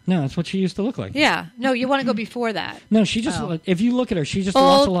 No, that's what she used to look like. Yeah. No, you want to go before that. No, she just. Oh. If you look at her, she just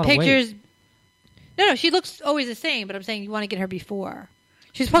lost a Old lot pictures. of weight. No, she looks always the same, but I'm saying you want to get her before.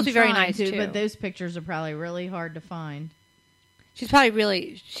 She's supposed to be very I'm trying nice, to, too. But those pictures are probably really hard to find. She's probably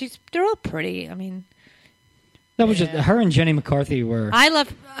really. They're all pretty. I mean, That was just her and Jenny McCarthy were. I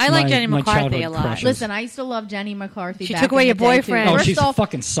like Jenny my McCarthy childhood a lot. crushes. Listen, I used to love Jenny McCarthy. She back took away in your the day, too. boyfriend. oh, First she's off, a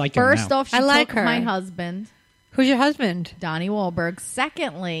fucking psycho First now. off, she I like took her. my husband, Who's your husband? Donnie Wahlberg.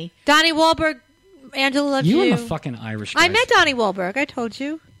 Secondly, Donnie Wahlberg. Angela loves you. You and the fucking Irish guys. I met Donnie Wahlberg. I told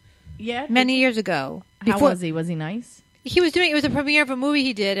you yeah, many years ago. How was he? Was he nice? He was doing. It was a premiere of a movie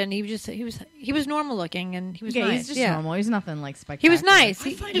he did, and he was normal looking, and he was Yeah, nice. he's just yeah. normal. He's nothing like spectacular. He was nice.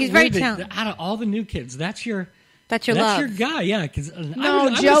 I find He's it very weird that talented. out of all the new kids, that's your That's your guy. Yeah, because No, I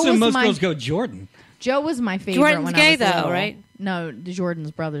would Joe assume was most my- girls go Jordan. Joe was my favorite. Jordan's when gay, I was though, little. right? No,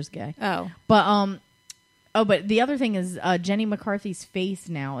 Jordan's brother's gay. Oh, But but the other thing is Jenny McCarthy's face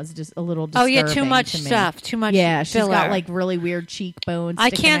now is just a little oh disturbing yeah, too much to me. stuff. Too much. Yeah, she's filler. got like really weird cheekbones. I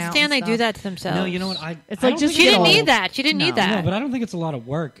sticking can't out stand and they do stuff. that to themselves. No, you know what? It's I like don't just think She get didn't old. need that. She didn't No. need that. No, but I don't think it's a lot of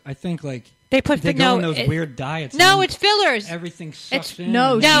work. I think like They put they the- go no, on those it- weird diets. No, and it's fillers. everything sucks It's- in.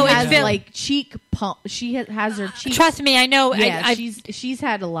 No, and- she No, it's has fill- like cheek pump. She has her cheek. Trust me, I know. Yeah, I, she's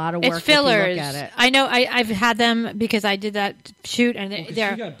had a lot of work. it's fillers. If you look at it. I know. I've had them because I did that shoot, and Well, 'cause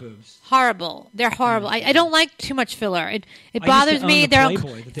they're she got boobs. horrible. They're horrible. I don't like too much filler. It used bothers to me. own the They're Playboy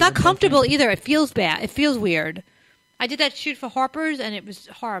that it's they not were both comfortable in. either. It feels bad. It feels weird. I did that shoot for Harper's, and it was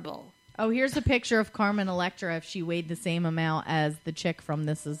horrible. Oh, here's a picture of Carmen Electra if she weighed the same amount as the chick from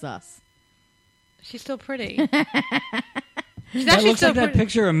This Is Us. She's still pretty. She's That actually looks still like that pretty.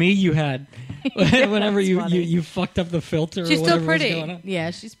 picture of me you had whenever that's funny. you fucked up the filter. She's or still whatever pretty. Was going on.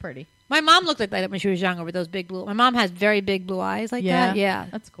 Yeah, she's pretty. My mom looked like that when she was younger with those big blue. My mom has very big blue eyes like that. Yeah.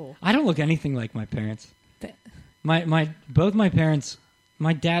 That's cool. I don't look anything like my parents. Th- Both my parents.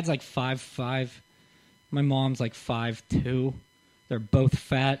 My dad's like 5'5". My mom's like 5'2". They're both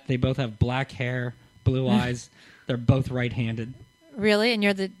fat. They both have black hair, blue eyes. They're both right-handed. Really? And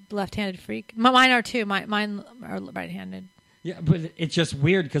you're the left-handed freak? Mine are too. Mine are right-handed. Yeah, but it's just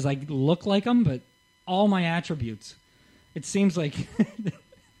weird because I look like them, but all my attributes. It seems like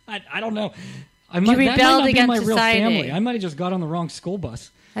I don't know. That might rebelled not be against my real society. family. I might have just got on the wrong school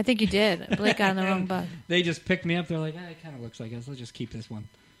bus. I think you did. Blake got on the wrong bus. They just picked me up. They're like, it kind of looks like us. Let's just keep this one.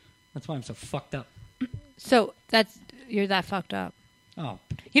 That's why I'm so fucked up. So you're that fucked up. Oh,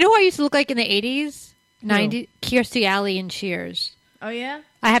 You know who I used to look like in the 80s? 90s? Kirstie Alley in Cheers. Oh yeah.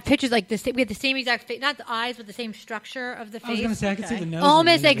 I have pictures like this. We had the same exact face. Not the eyes, but the same structure of the face. I was going to say, I could see the nose.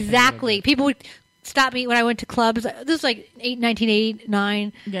 Almost and everything exactly. like People would stop me when I went to clubs. This was like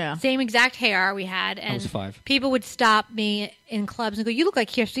 1989. Yeah. Same exact hair we had. And was 5. people would stop me in clubs and go, "You look like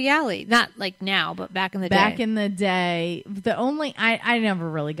Kirstie Alley." Not like now, but back in the day. Back in the day, the only I never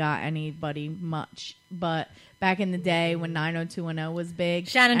really got anybody much, but back in the day when 90210 was big,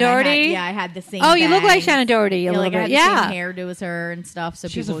 Shannon and I had- Doherty? yeah, I had the same. Oh, you look like bangs. Shannon Doherty a Yeah, little like I bit. had the Yeah. same hairdo as her and stuff, so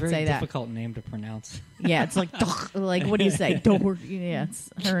She's people a would very say that. difficult name to pronounce. Yeah, it's like what do you say? Doherty. Yeah, it's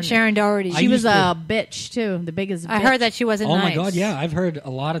her. Sharon Doherty. She was used to- a bitch too, the biggest. I bitch. heard that she wasn't Oh nice. my god, yeah, I've heard a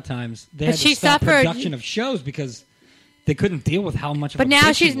lot of times they But had she to stop suffered- production of shows because they couldn't deal with how much. But of a now bitch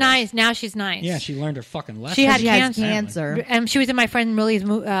she she's was. nice. Now she's nice. Yeah, she learned her fucking lesson. She had She has cancer. cancer, And she was in my friend Millie's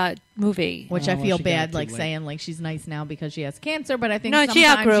movie. which Oh, I well, feel she got it bad too like late. saying like she's nice now because she has cancer. But I think No, she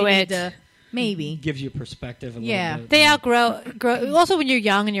sometimes outgrew you need it. to- maybe. gives you perspective. A Yeah. little bit. They grow. Also, when you're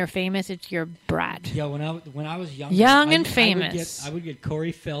young and you're famous, it's your brat. Yeah, when I was young, Young and famous. I would get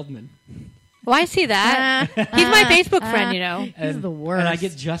Corey Feldman. Well, I see that. He's my Facebook friend, you know. He's the worst. And I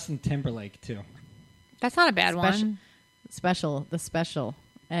get Justin Timberlake too. That's not a bad Special- one. the special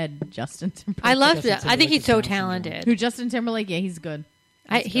Ed Justin Timberlake. I love Justin that. I think Timberlake he's is so Down syndrome. talented. Who Justin Timberlake? Yeah, he's good.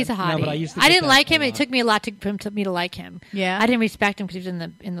 He's a hottie. No, but I used to I get didn't that like him. a It lot. took me a lot for me to like him. Yeah. I didn't respect him because he was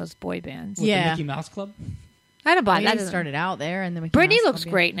in those boy bands. With Yeah. the Mickey Mouse Club. I don't buy He that. just started out there, and then Brittany looks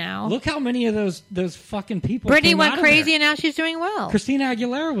great now. Look how many of those fucking people. Brittany came went out of crazy, there. and now she's doing well. Christina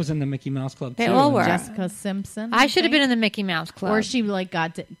Aguilera was in the Mickey Mouse Club. They too, all and were. Jessica Simpson. I should have think. been in the Mickey Mouse Club. Or she like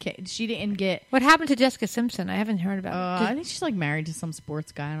got to, she didn't get. What happened to Jessica Simpson? I haven't heard about it. I think she's like married to some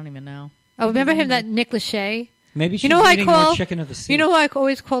sports guy. I don't even know. Oh, remember him, that Nick Lachey? Maybe she's You know who I eating more call? chicken of the sea. You know who I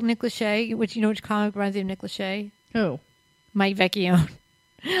always called Nick Lachey? Which comic reminds me of Nick Lachey? Who? Mike Vecchione.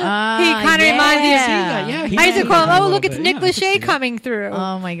 He kinda reminds me of- Yeah, he I used to does call him, a oh, little look, it's bit. Nick Yeah, I can see Lachey that. coming through.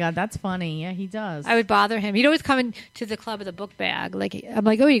 Oh my god, that's funny. Yeah, he does. I would bother him. He'd always come into the club with a book bag. I'm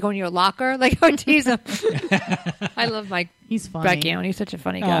like, oh, you going to your locker? Like, I would tease him. I love Mike He's funny. Vecchione. He's such a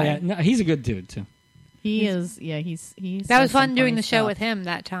funny Oh guy. yeah, no, he's a good dude too. He is. Yeah, he's. That was fun doing the show with him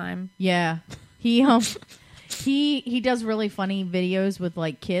that time. Yeah, he he does really funny videos with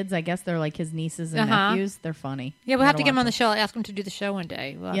like kids. I guess they're like his nieces and Uh-huh. nephews. They're funny. Yeah, we'll have to Gotta get him on the watch show. I'll ask him to do the show one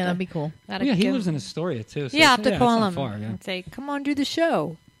day. We'll have Yeah, to- that'd be cool. gotta Yeah, he give lives him- in Astoria too. So Yeah, I'll have it's to call not him far, yeah. and say, come on, do the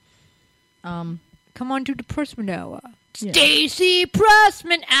show. Um, Come on, do the Prussman hour. Yeah. Stacey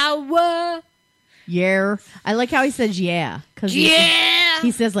Prussman hour. yeah. I like how he says yeah because Yeah.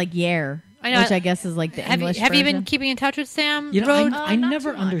 he says like yeah, I know. which I guess is like the Have English. you been version. keeping in touch with Sam? You know, Rhodes? I not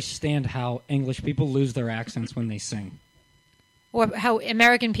never too much. understand how English people lose their accents when they sing. Or how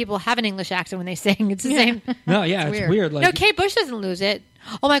American people have an English accent when they sing. It's the same. No, yeah, It's it's weird. weird. Like, No, Kate Bush doesn't lose it.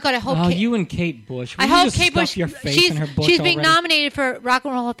 Oh my God! I hope. oh, Kate, you and Kate Bush. I Will you hope just Kate stuff Bush. your face she's in her bush she's being already? nominated for Rock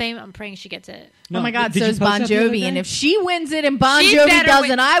and Roll Hall of Fame. I'm praying she gets it. No, oh my God, did so you is post Bon that the other Jovi, day? and if she wins it and Bon She's Jovi better doesn't,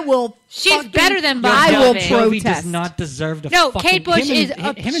 with- I will. She's fucking- better than Yo, Bon I will Jovi. Jovi protest. does not deserve to. No, fucking, Kate Bush him is and,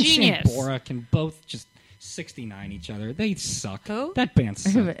 a him and Shane genius. Bora can both just 69 each other. They suck. Who? That band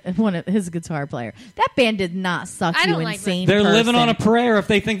sucks. One of his guitar player. That band did not suck. I You don't like insane. They're living on a person. prayer if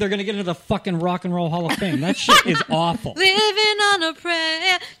they think they're going to get into the fucking Rock and Roll Hall of Fame. That shit is awful. Living on a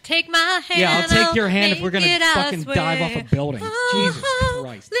prayer. Take my hand. Yeah, I'll take your hand if we're going gonna to fucking dive off a building. Jesus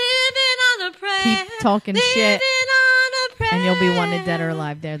Christ. Living on a prayer. Keep talking living shit, on a prayer. and you'll be wanted dead or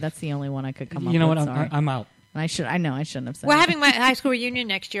alive. There, that's the only one I could come up You know with. what? Sorry. I'm out. And I know I shouldn't have said. We're it. having my high school reunion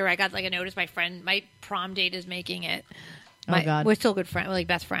next year. I got like a notice. My prom date is making it. Oh, God. We're still good friends. We're like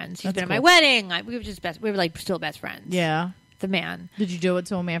best friends. He's That's been at my cool. wedding. We were just best. We were like still best friends. Yeah. The man. Did you do it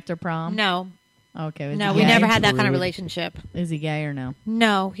to him after prom? No, Okay. Is no, he we gay? never had that kind of Rude. relationship. Is he gay or no?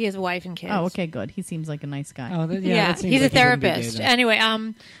 No, he has a wife and kids. Oh, okay, good. He seems like a nice guy. Oh, that, Yeah, that seems he's like a he wouldn't be gay therapist. then. Anyway,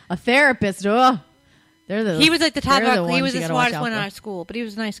 A therapist. Oh, He was like the top. they're He was ones you the gotta watch smartest out one in for. our school, but he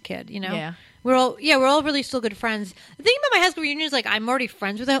was a nice kid. You know. Yeah. We're all really still good friends. The thing about my high school reunion is like I'm already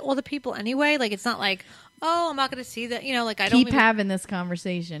friends with all the people anyway. Like it's not like, oh, I'm not going to see that. You know, like I don't keep even, having this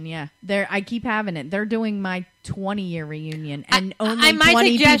conversation. Yeah, I keep having it. They're doing my 20-year reunion, and only I might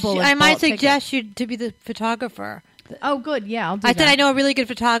 20 suggest people. I have might bought suggest you to be the photographer. tickets. Oh, good. Yeah, I'll do I that. said I know a really good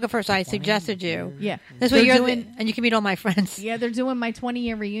photographer, so I suggested you. Yeah, This way They're you're doing. and you can meet all my friends. Yeah, they're doing my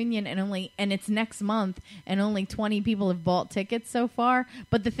 20-year reunion, and it's next month, and only 20 people have bought tickets so far.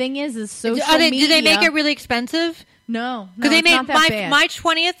 But the thing is social media. Do they make it really expensive? No, Because they it's made not that bad. my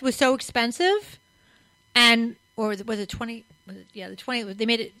 20th was so expensive, and or was it 20? Yeah, the 20th. They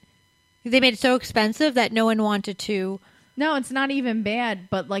made it so expensive that no one wanted to No, it's not even bad.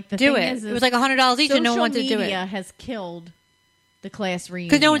 But like the do thing it. is It was like $100 each, and no one wanted to do Media it has killed the class reunion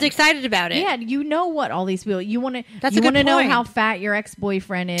because no one's excited about it. Yeah, you know what all these people. You want to. That's you a good want to know point. how fat your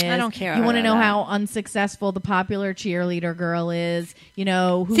ex-boyfriend is. I don't care You want to about know that. how unsuccessful the popular cheerleader girl is. You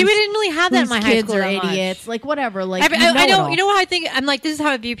know. See, we didn't really have that in whose my high kids school are that much. idiots. Like whatever. Like I it know. all. You know what I think? I'm like, this is how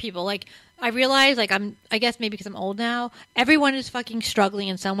I view people. Like, I realize, like, I guess maybe because I'm old now, everyone is fucking struggling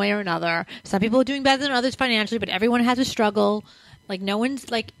in some way or another. Some people are doing better than others financially, but everyone has a struggle. Like, no one's,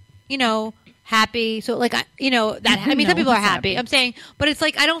 like, you know, happy. So, like, that, I mean, No some people are one's happy. happy. I'm saying, but it's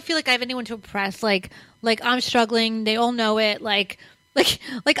like, I don't feel like I have anyone to impress. Like I'm struggling. They all know it. Like,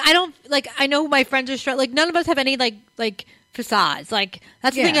 I don't, like, I know my friends are struggling. Like, none of us have any, like, facades. Like,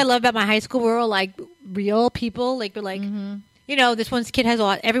 that's the thing Yeah. I love about my high school. We're all, like, real people. Like, we're like, you know, this one's kid has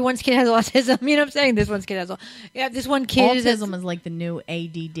everyone's kid has autism. You know what I'm saying? This one's kid has this one kid Autism is like the new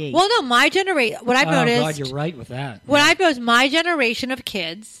ADD. Well, no, my generation. What I've Oh noticed. God, you're right with that. What I've noticed, my generation of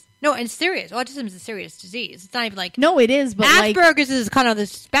kids. No, and serious. Autism is a serious disease. It's not even like no, it is. But like Asperger's is kind of the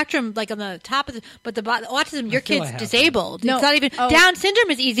spectrum, like on the top of the. But the autism, your feel I kid's have disabled. No. It's not even Oh. Down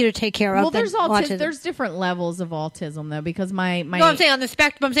syndrome is easier to take care of. well, than there's autism. There's different levels of autism though, because my No, I'm saying on the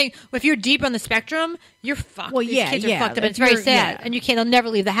spectrum. I'm saying if you're deep on the spectrum, you're fucked. Well, These yeah, kids yeah. are fucked up. If It's very you're- sad, yeah. and you can't. They'll never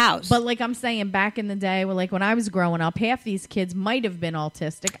leave the house. But like I'm saying, back in the day, like when I was growing up, half these kids might have been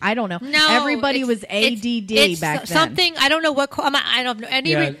autistic. I don't know. No, everybody was ADD it's back then. something I don't know what. I don't know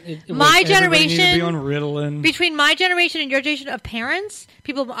any. Yeah, my everybody needs to generation be on Ritalin. between my generation and your generation of parents,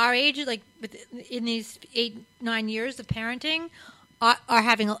 people our age, like in these 8-9 years of parenting, are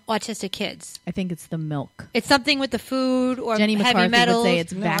having autistic kids. I think it's the milk. It's something with the food or Jenny heavy McCarthy metals. would say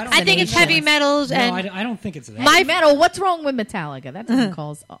it's No, I don't I think it's vaccinations. heavy metals No, and I don't think it's that. My- Heavy metal. What's wrong with Metallica? That doesn't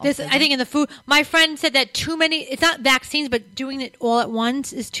cause this. autism. I think in the food. My friend said that too many. It's not vaccines, but doing it all at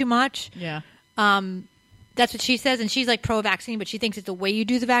once is too much. Yeah. That's what she says, and she's like pro-vaccine, but she thinks it's the way you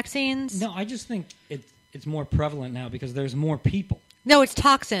do the vaccines. No, I just think it's more prevalent now because there's more people. No, it's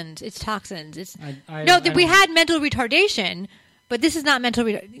toxins. It's toxins. It's I no. don't- We had mental retardation, but this is not mental.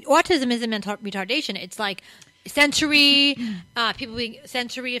 Autism isn't mental retardation. It's like sensory. People being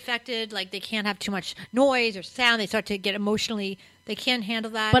sensory affected. Like they can't have too much noise or sound. They start to get emotionally. They can't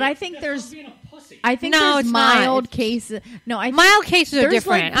handle that. But I think there's. being a pussy. I think No, there's it's not. mild It's- cases. No, I think mild cases are there's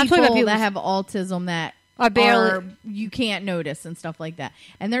different. Like I'm talking about people that have autism that are barely you can't notice and stuff like that.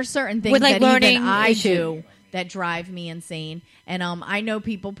 And there's certain things With, like, that even learning I issue. do that drive me insane. And I know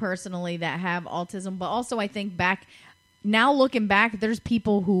people personally that have autism, but also I think back now looking back, there's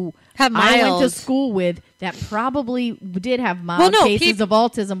people who Have I went to mild. school with that probably did have mild Well, no, cases of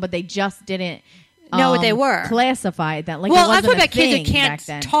autism, but they just didn't know what they were. classify it that. Like, well, it I'm wasn't talking a about kids thing that back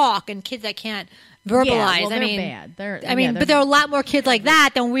then. can't talk and kids that can't verbalize. Yeah, well, I they're mean, bad. but there are a lot more kids like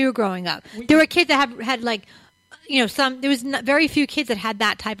that than when we were growing up. There were kids that had like, there was very few kids that had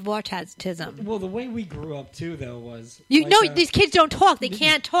that type of autism. Well, the way we grew up too, though, was These kids don't talk. They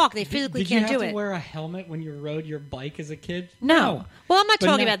can't talk. They physically Did can't you have do to it. wear a helmet when you rode your bike as a kid? No. Well, I'm not But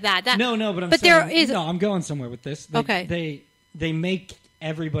talking no- about that. no, but I'm but saying, there is. no, I'm going somewhere with this. Okay. They make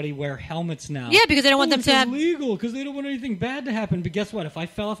everybody wear helmets now. Yeah, because they don't want them it's to have- illegal because they don't want anything bad to happen. But guess what? If I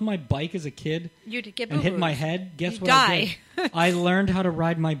fell off my bike as a kid You'd get and hit boo-boos. my head, guess You'd what die. I did? I learned how to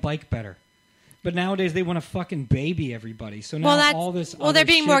ride my bike better. But nowadays they want to fucking baby everybody. So now Well, that's all this. well. other They're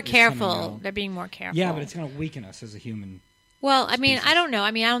being shit more is coming careful. out. They're being more careful. Yeah, but it's going to weaken us as a human. Well, I mean, I don't know. I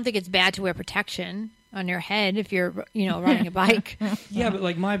mean, I don't think it's bad to wear protection on your head if you're, riding a bike. Yeah, but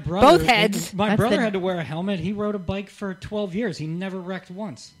like my brother, Both heads. My That's brother the- had to wear a helmet. He rode a bike for 12 years. He never wrecked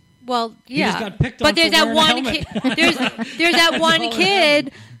once. Well, yeah, just got picked but on there's for that wearing a one helmet. kid. There's that one all it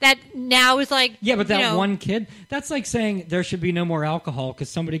kid that now is like Yeah, but that you know, one kid, that's like saying there should be no more alcohol because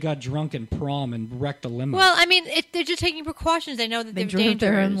somebody got drunk in prom and wrecked a limo. Well, I mean, they're just taking precautions. They know that They they're drove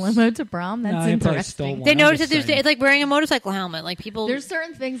their own dangerous. limo to prom. That's No, they probably stole interesting. one. They I'm notice that just there's saying. it's like wearing a motorcycle helmet. Like people, There's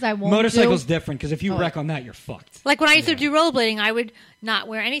certain things I won't Motorcycle's do. different because if you wreck on that, you're fucked. like when I used to do rollerblading, I would not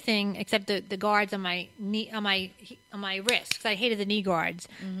wear anything except the guards on my knee, on my wrist, because I hated the knee guards,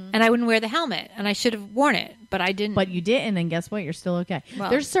 and I wouldn't wear the helmet, and I should have worn it, but I didn't. But you didn't, and guess what? You're still okay.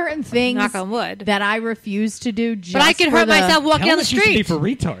 Well, There's certain things knock on wood. that I refuse to do. Just but I could for hurt the- myself walking down the Helmets used to be street. for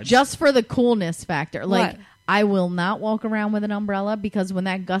retards. just for the coolness factor. Like, What? I will not walk around with an umbrella because when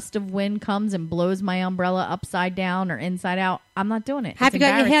that gust of wind comes and blows my umbrella upside down or inside out, I'm not doing it. Have It's you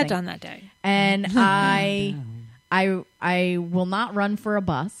got your hair embarrassing. done that day? And I will not run for a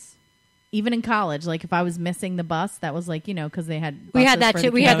bus. Even in college, like if I was missing the bus, that was like, because they had We had buses that for too.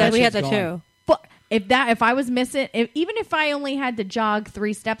 the We had Yeah, that. that We had shit's that gone. too. But if I was missing, even if I only had to jog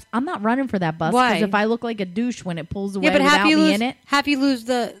 3 steps, I'm not running for that bus. Why? Because if I look like a douche when it pulls away Yeah, but without have you me lose in it, have you lose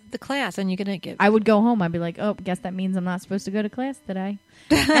the class, and you're gonna get. I would go home. I'd be like, oh, guess that means I'm not supposed to go to class today.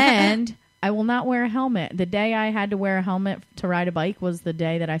 And I will not wear a helmet. The day I had to wear a helmet to ride a bike was the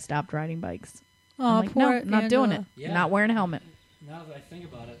day that I stopped riding bikes. Oh, I'm like, poor no, not doing it. Angela. Yeah. Not wearing a helmet. Now that I think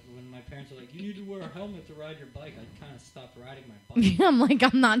about it, when my parents were like, "You need to wear a helmet to ride your bike," I kind of stopped riding my bike. I'm like,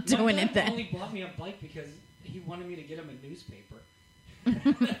 I'm not doing my it dad then. only bought me a bike because he wanted me to get him a newspaper.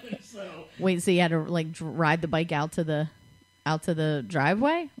 So Wait, so you had to like ride the bike out to the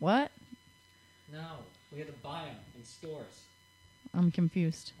driveway? What? no, we had to buy them in stores. I'm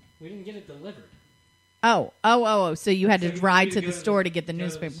confused. We didn't get it delivered. Oh. So you had So to you ride need to the go store to get the go to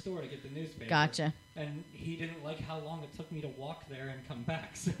newspaper. store to get the newspaper. Gotcha. And he didn't like how long it took me to walk there and come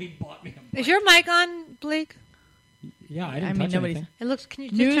back, so he bought me a bike. Is your mic on, Blake? Yeah, I didn't I mean, touch nobody's- anything. It looks. Can you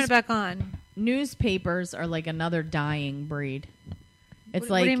just turn it back on? Newspapers are like another dying breed. It's What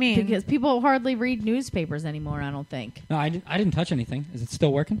like do you mean? because people hardly read newspapers anymore. I don't think. No, I didn't touch anything. Is it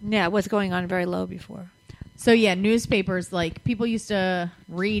still working? Yeah, it was going on very low before. So yeah, newspapers, like people used to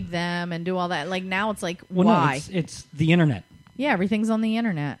read them and do all that. Like now, it's like Well, why? no, it's the internet. Yeah, everything's on the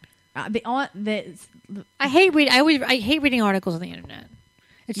internet. I hate read. I hate reading articles on the internet.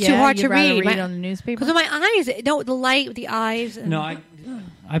 It's Yeah, too hard you'd to rather read. read on the newspaper? Because of my eyes. No, the light with the eyes. And No,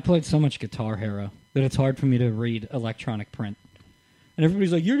 I played so much Guitar Hero that it's hard for me to read electronic print. And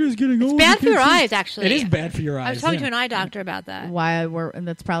everybody's like, "You're just getting old." It's bad you for your can't see." eyes, actually. It is bad for your eyes. I was talking yeah. to an eye doctor about that. And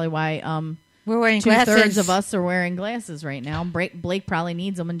that's probably why We're wearing 2/3 glasses. of us are wearing glasses right now. Blake probably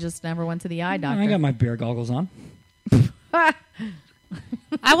needs them and just never went to the eye doctor. I got my beer goggles on.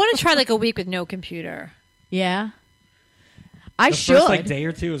 I want to try like a week with no computer. Yeah, I The should. first like day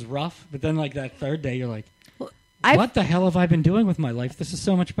or two is rough, but then like that third day, you're like, I've- "What the hell have I been doing with my life? This is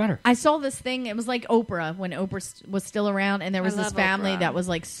so much better." I saw this thing. It was like Oprah when Oprah was still around, and there was I this love family Oprah. that was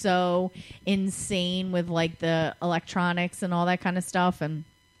like so insane with like the electronics and all that kind of stuff. And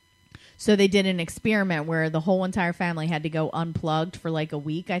so they did an experiment where the whole entire family had to go unplugged for like a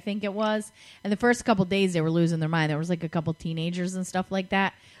week, I think it was. And the first couple days they were losing their mind. There was like a couple teenagers and stuff like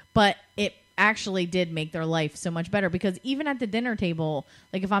that. But it actually did make their life so much better because even at the dinner table,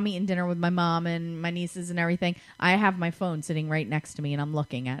 like if I'm eating dinner with my mom and my nieces and everything, I have my phone sitting right next to me and I'm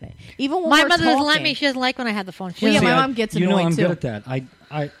looking at it. Even when My we're mother doesn't let talking- me. She doesn't like when I have the phone. She Well, yeah, doesn't- my mom gets You know annoyed, I'm too. good at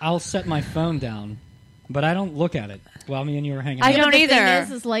that. I'll set my phone down, but I don't look at it while me and you were hanging I out. don't the either.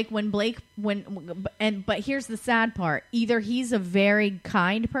 Thing is like when Blake, but here's the sad part: either he's a very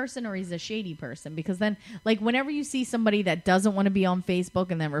kind person or he's a shady person. Because then, like, whenever you see somebody that doesn't want to be on Facebook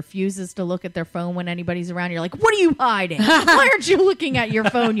and then refuses to look at their phone when anybody's around, you're like, "What are you hiding? Why aren't you looking at your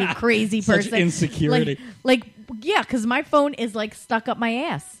phone, you crazy Such person?" insecurity. Yeah, because my phone is like stuck up my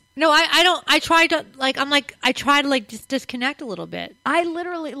ass. No, I don't. I try to like. I'm like. I try to like just disconnect a little bit. I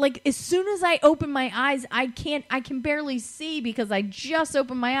literally like as soon as I open my eyes, I can barely see because I just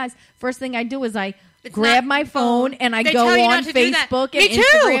opened my eyes. First thing I do is I grab not my phone and I They go tell you on not to do that. Facebook Me and too.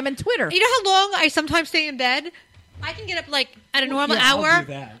 Instagram and Twitter. You know how long I sometimes stay in bed? I can get up like at a normal yeah, I'll hour. do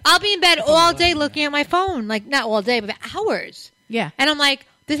that. I'll be in bed all day looking at my phone. Like not all day, but hours. Yeah. And I'm like,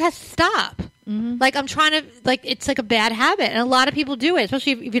 this has to stop. Mm-hmm. Like I'm trying to like it's like a bad habit, and a lot of people do it,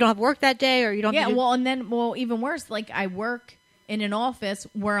 especially if you don't have work that day or you don't. Yeah, have to do- well, and then, even worse, like I work in an office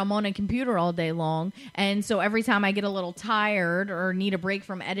where I'm on a computer all day long, and so every time I get a little tired or need a break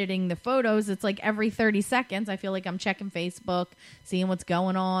from editing the photos, it's like every 30 seconds I feel like I'm checking Facebook, seeing what's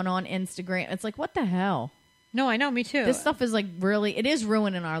going on Instagram. It's like, what the hell? No, I know. Me too. This stuff is like really, it is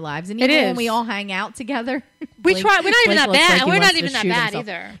ruining our lives. And It even is. when we all hang out together, we try. We're not even that looks bad. like he We're wants not to even that shoot bad himself.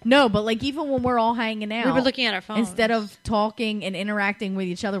 either. No, but like even when we're all hanging out, We were looking at our phones instead of talking and interacting with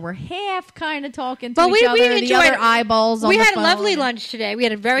each other, we're half kind of talking to But each we other. The enjoyed- other eyeballs. We on the had a phone. lovely lunch today. We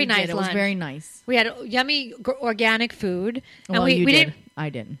had a very We nice did. It lunch. was very nice. We had yummy organic food, and Well, we you we did. didn't. I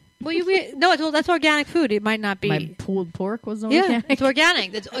didn't. Well, that's organic food. It might not be. My pulled pork was yeah, organic. it's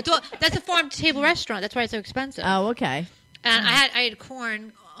organic. That's a farm to table restaurant. That's why it's so expensive. Oh, okay. And I had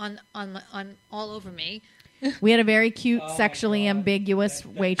corn on all over me. We had a very cute, sexually ambiguous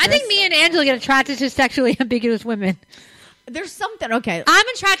waitress. I think me and Angela get attracted to sexually ambiguous women. There's something. Okay, I'm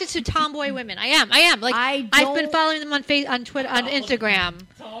attracted to tomboy women. I am. Like I I've been don't- following them on Twitter, on Instagram.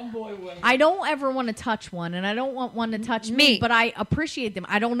 Tomboy women. I don't ever want to touch one, and I don't want one to touch me. But I appreciate them.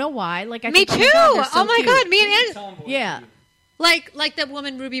 I don't know why. Like I Me think, too. oh my God, they're so Oh my cute. God, me and Angela. Yeah. Like that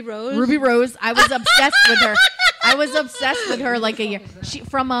woman Ruby Rose. Ruby Rose. I was obsessed with her. I was obsessed with her like a year. She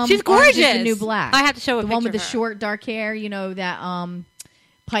from She's Orange is gorgeous. the New Black. I have to show a the one picture with the of her. short dark hair. You know that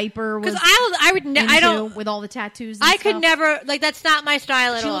Piper was. Because I would I into don't. with all the tattoos. And I could stuff. never like that's not my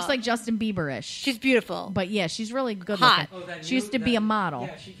style at She all. looks like Justin Bieber-ish. She's beautiful. But yeah, she's really good Hot. looking. She used to be a model.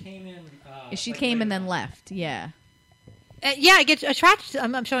 Yeah, she came in. She like came and later then on. left. Yeah. Yeah, I get attracted to.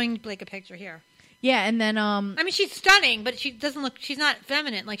 I'm showing Blake a picture here. Yeah, and then I mean, she's stunning, but she doesn't look. She's not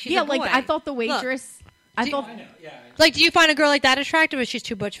feminine. Like she's yeah, a boy. like I thought the waitress. I Do- thought I know. Yeah. Like, do you find a girl like that attractive, or she's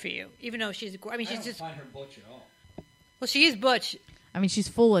too butch for you? Even though she's, I mean, I she's don't just. find her butch at all. Well, she is butch. I mean she's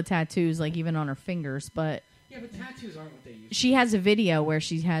full of tattoos, like even on her fingers. But Yeah, but tattoos aren't what they used. she has a video where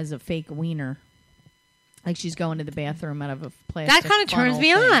she has a fake wiener, like she's going to the bathroom out of a plastic. That kind of turns funnel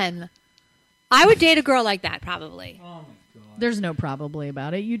me thing. on. I would date a girl like that, probably. Oh my god. There's no probably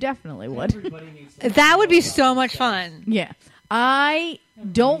about it. You definitely would. Everybody needs to That would be so much fun. Yeah, I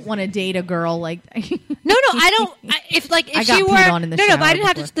don't want to date a girl like. No, I don't. If I she got were peed on in the no, but I shower didn't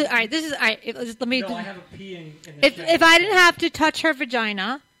have before. to. All right, this is all right. Let me. No, I have a pee in the shower. If I didn't have to touch her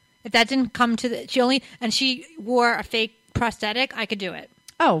vagina, if that didn't come to she wore a fake prosthetic, I could do it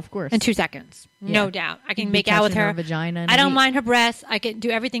Oh, of course. in 2 seconds, no Yeah. doubt. I can You'd be make out with touching her. vagina. And I don't every- mind her breasts. I can do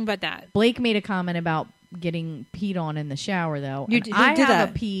everything but that. Blake made a comment about getting peed on in the shower, though. You And d- who I did have that?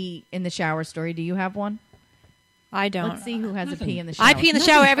 a pee in the shower story. Do you have one? I don't. Let's see who has Nothing. a pee in the shower. I pee in the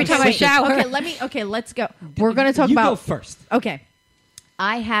shower every time I wait. shower. Okay, let's go. We're going to talk you about. go first. Okay.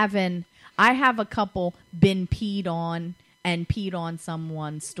 I have a couple been peed on and peed on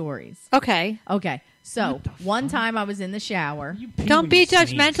someone's stories. Okay. Okay. So, What the one fuck? time I was in the shower You pee Don't when be you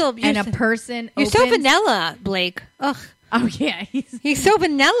sneeze. judgmental. and a person You're so opens- vanilla, Blake. Ugh. Oh yeah, He's so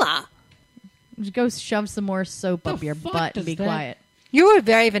vanilla. go shove some more soap The up your fuck butt and does be that- quiet. You were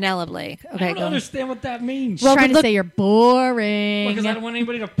very vanilla, Blake. I Okay, don't go. understand what that means. Well, trying to look- say you're boring. Because I don't want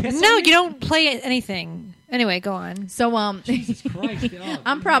anybody to piss on No, me? you don't play anything. Anyway, go on. So Jesus Christ. oh.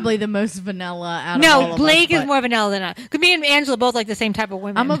 I'm probably the most vanilla out of all No, of Blake us, is but more vanilla than I. Because me and Angela both like the same type of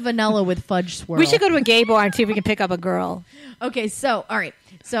women. I'm a vanilla with fudge swirl. We should go to a gay bar and see if we can pick up a girl. Okay, so all right.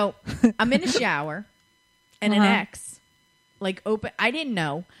 So I'm in the shower and an Uh-huh. ex I didn't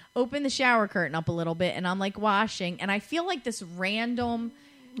know. Open the shower curtain up a little bit and I'm like washing and I feel like this random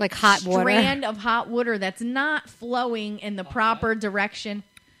Like hot water. strand of hot water that's not flowing in the proper direction.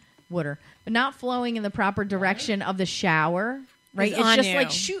 But not flowing in the proper direction of the shower. Right? It's It's on just you.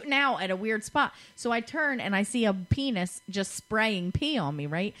 like shooting out at a weird spot. So I turn and I see a penis just spraying pee on me,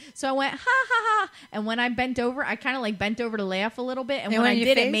 right? So I went, ha ha ha. And when I bent over, I kind of like bent over to laugh a little bit. And when went I in your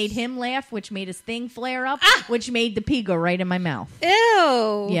did, it face? made him laugh, which made his thing flare up, which made the pee go right in my mouth.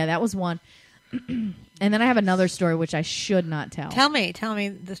 Ew. Yeah, that was one. And then I have another story, which I should not tell. Tell me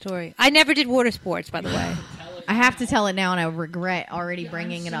the story. I never did water sports, by the way. I have to tell it now, and I regret already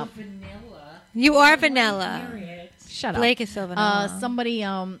bringing it up. You are vanilla. Shut up. Blake is so vanilla.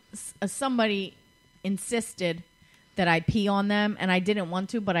 Somebody insisted that I pee on them, and I didn't want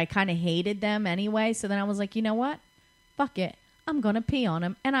to, but I kind of hated them anyway. So then I was like, you know what? Fuck it. I'm gonna pee on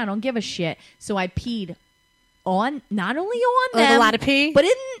them, and I don't give a shit. So I peed on not only on Like them, a lot of pee? but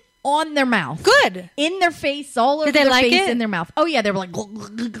on their mouth. Good. In their face, all over Did they their like face, it? in their mouth. Oh yeah, they were like,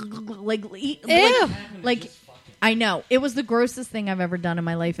 Ew. like I know it was the grossest thing I've ever done in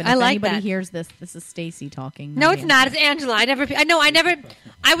my life. And I if like anybody that. hears this is Stacey talking. No, not it's me. not. It's Angela. I never.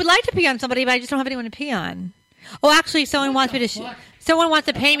 I would like to pee on somebody, but I just don't have anyone to pee on. Oh, actually, someone wants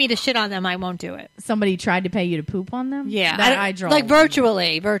to pay me to shit on them. I won't do it. Somebody tried to pay you to poop on them. Yeah, that I draw like a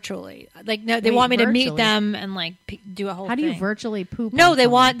line. virtually. Like no, they Wait, want me to meet virtually? them and like do a whole. How do you thing. virtually poop? No, on they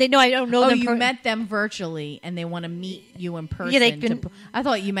someone? want. They know I don't know Oh, them. you met them virtually, and they want to meet you in person. they've been- I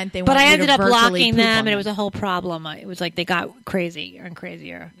thought you meant they. But want I you ended to up virtually blocking poop them, on and it was a whole problem. It was like they got crazier and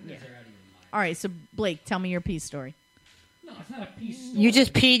crazier. All right, so Blake, tell me your pee story. No, it's not a pee story. You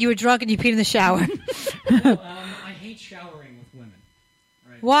just peed. You were drunk and you peed in the shower. No, I hate showering with women.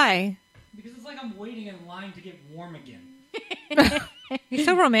 Right? Why? Because it's like I'm waiting in line to get warm again. You're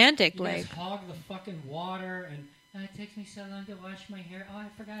so romantic, You Blake. guys hog the fucking water, and it takes me so long to wash my hair. Oh, I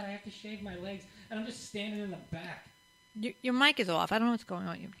forgot I have to shave my legs, and I'm just standing in the back. Your mic is off. I don't know what's going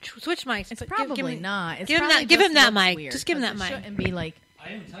on. You switch mics. It's But probably not. It's give him probably that. Give just him that looks mic. weird, Just give him that 'cause it mic. shouldn't be like. I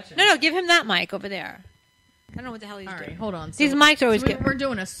didn't touch it. No, give him that mic over there. I don't know what the hell he's All right, doing. hold on. These mics are always good. We're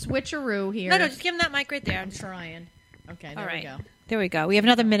doing a switcheroo here. No, just give him that mic right there. I'm trying. Okay, there All right. we go. There we go. We have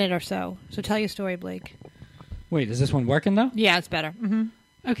another minute or so. So tell your story, Blake. Wait, is this one working though? Yeah, it's better. Mm-hmm.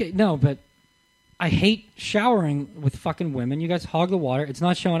 Okay, no, but I hate showering with fucking women. You guys hog the water. It's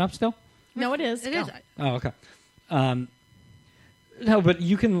not showing up still? No, it is. It Go. is. Oh, okay. No, but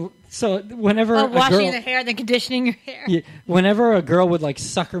you can. So whenever a washing girl, the hair, then conditioning your hair. yeah, whenever a girl would like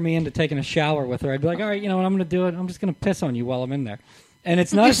sucker me into taking a shower with her, I'd be like, all right, you know what, I'm going to do it. I'm just going to piss on you while I'm in there. And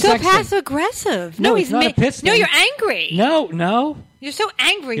it's not You're a so sex thing. passive aggressive. No, he's it's not a piss No, thing. you're angry. No. You're so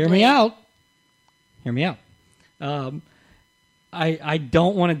angry. Hear Blake. me out. Hear me out. I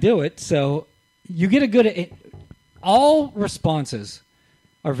don't want to do it, so you get a good. All responses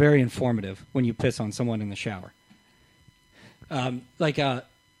are very informative when you piss on someone in the shower.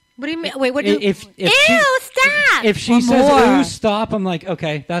 What do you mean? Wait, what do you? If Ew! Stop. If she Or says, more. "Ooh, stop," I'm like,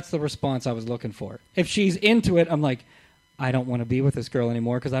 okay, that's the response I was looking for. If she's into it, I'm like, I don't want to be with this girl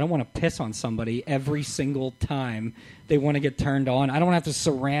anymore because I don't want to piss on somebody every single time they want to get turned on. I don't have to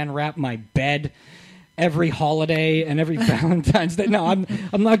saran wrap my bed every holiday and every Valentine's Day. No, I'm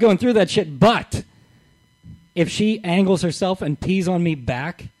not going through that shit. But if she angles herself and pees on me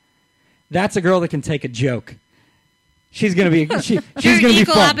back, that's a girl that can take a joke. She's gonna be she's You're gonna be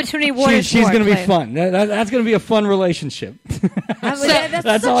equal fun. opportunity water She's sport gonna be player. fun. That's gonna be a fun relationship. That's all I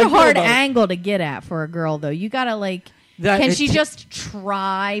such a feel hard about it. angle to get at for a girl, though. You gotta like. That- Can it she ta- just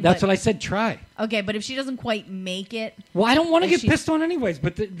try? That's but, what I said. Try. Okay, but if she doesn't quite make it, Well, I don't want to If get she- pissed on anyways,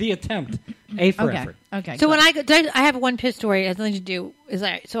 but the attempt, A for okay, effort. okay. So good. when I have one piss story. It has nothing to do. Is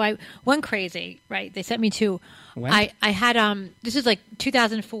that so? I went crazy. Right? They sent me to. When? I had this is like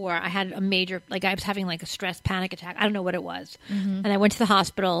 2004. I had a major I was having like a stress panic attack. I don't know what it was, and I went to the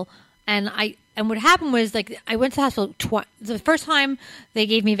hospital. And what happened was I went to the hospital twice. The first time they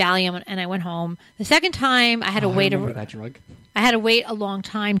gave me Valium and I went home. The second time I had to Oh, I wait. remember that drug. I had to wait a long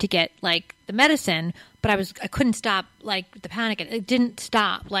time to get the medicine, but I couldn't stop the panic. It didn't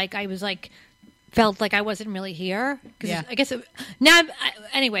stop. I was felt like I wasn't really here. 'Cause Yeah. I guess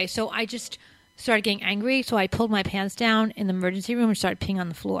anyway. So I just started getting angry. So I pulled my pants down in the emergency room and started peeing on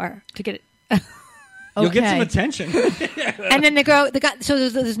the floor to get it. You'll get some Okay. attention. And then the guy. So there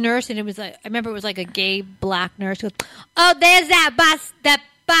was this nurse, and it was I remember it was a gay black nurse who goes, "Oh, there's that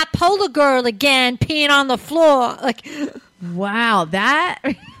bipolar girl again peeing on the floor." Wow, that.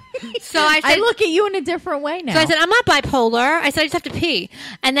 So I said, I look at you in a different way now. So I said, I'm not bipolar. I said, I just have to pee.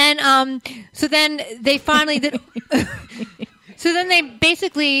 And then, so then they finally, so then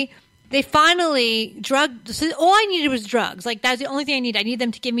they finally drugged. So all I needed was drugs. That was the only thing I needed. I needed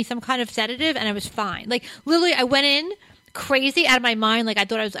them to give me some kind of sedative, and I was fine. Literally, I went in crazy out of my mind. I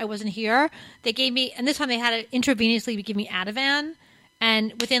thought I wasn't here. They gave me, and this time they had to intravenously give me Ativan,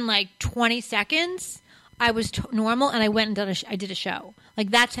 and within 20 seconds. I was normal, and I went and I did a show.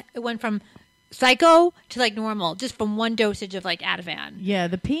 It went from psycho to normal, just from one dosage of Ativan. yeah,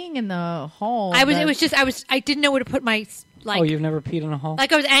 the peeing in the hall. I didn't know where to put my Oh, you've never peed in a hall? I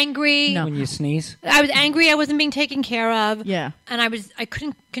was angry. No. When you sneeze? I was angry. I wasn't being taken care of. Yeah. And I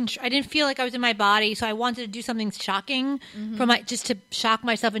couldn't. I didn't feel like I was in my body, so I wanted to do something shocking just to shock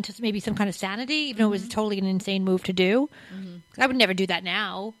myself into maybe some kind of sanity, even though it was totally an insane move to do. I would never do that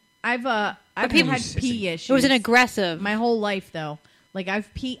now. I've people- had pee issues. It was an aggressive. my whole life though.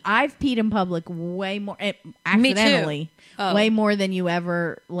 I've peed in public way more accidentally, Oh. way more than you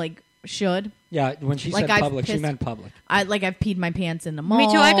ever should. Yeah, when she said I've public, she pissed- meant public. I've peed my pants in the mall.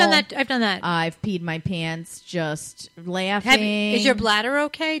 Me too. I've done that. I've peed my pants just laughing. Is your bladder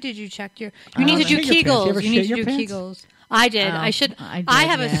okay? Did you check your? You need to do shit your pants. You Kegels. ever You need shit to your do pants? Kegels. I did. Oh, I should. I did, I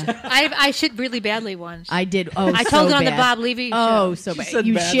have yeah. I shit really badly once. I did. Oh, I so told it on the bad. Bob Levy show. Oh, so She bad. said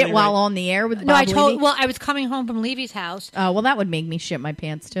You badly, shit while right. on the air with No, Bob I told. Levy? Well, I was coming home from Levy's house. Well, that would make me shit my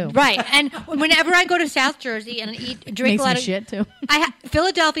pants too. Right, and whenever I go to South Jersey and drink Makes a lot me of shit too.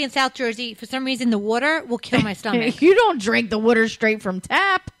 Philadelphia and South Jersey, for some reason, the water will kill my stomach. You don't drink the water straight from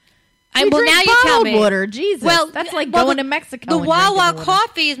tap. Well, drink now you tell bottled me. water. Jesus, Well, that's like well, going the- to Mexico. The and Wawa drinking the water.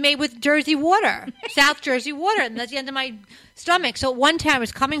 coffee is made with Jersey water, South Jersey water, and that's the end of my stomach. So one time I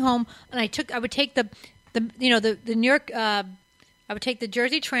was coming home, and I would take the New York. I I would take the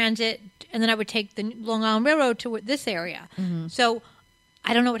Jersey Transit, and then I would take the Long Island Railroad to this area. So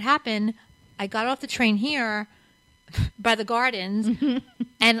I don't know what happened. I got off the train here by the gardens,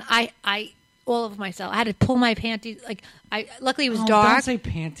 and I all of myself. I had to pull my panties. Like luckily it was dark. Don't say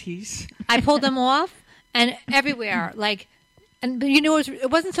panties. I pulled them off, and everywhere. But it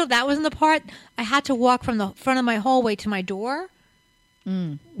wasn't so that wasn't the part. I had to walk from the front of my hallway to my door,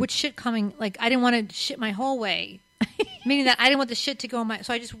 with shit coming. Like I didn't want to shit my hallway, meaning that I didn't want the shit to go in my.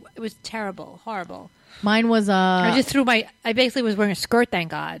 So it was terrible, horrible. Mine was I just threw I basically was wearing a skirt.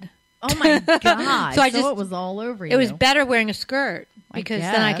 Thank God. Oh my God! So it was all over you. It was better wearing a skirt because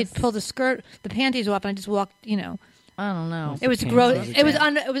then I could guess. pull the panties off, and I just walked. I don't know. It was Panties. gross. There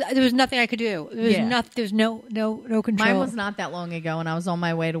was nothing I could do. There was no control. Mine was not that long ago, and I was on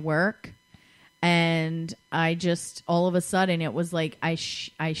my way to work, and I just all of a sudden it was like I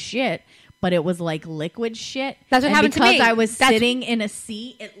shit, but it was like liquid shit. That's what and happened to me. Because I was sitting in a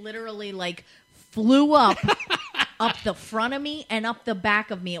seat, it literally like flew up the front of me and up the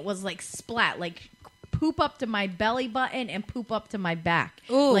back of me. It was like splat, like poop up to my belly button and poop up to my back.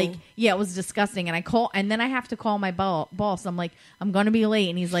 Ooh. Like, yeah, it was disgusting. And then I have to call my boss. I'm like, I'm going to be late.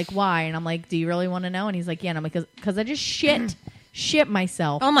 And he's like, why? And I'm like, do you really want to know? And he's like, yeah. And I'm like, because I just shit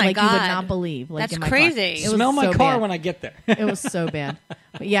myself. Oh my like God. you would not believe. Like That's in my crazy. Car. It was Smell my so car bad. when I get there. It was so bad.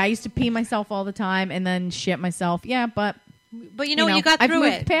 But yeah, I used to pee myself all the time and then shit myself. Yeah, but you got I've through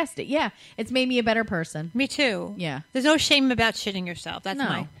moved it. past it. Yeah, it's made me a better person. Me too. Yeah. There's no shame about shitting yourself. That's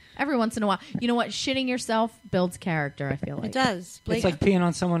No, every once in a while. You know what? Shitting yourself builds character. I feel like It does. It's like peeing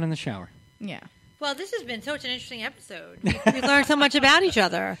on someone in the shower. Yeah, Well, this has been such an interesting episode. We learned so much about each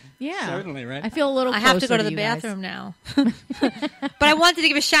other. yeah. Certainly, right? I feel a little. I have to go closer to the you guys. bathroom now. But I wanted to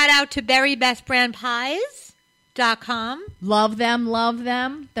give a shout out to berrybestbrandpies.com. Love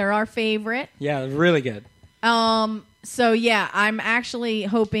them. They're our favorite. Yeah, really good. So yeah, I'm actually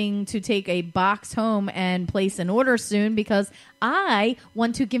hoping to take a box home and place an order soon because I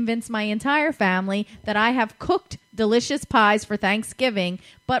want to convince my entire family that I have cooked delicious pies for Thanksgiving,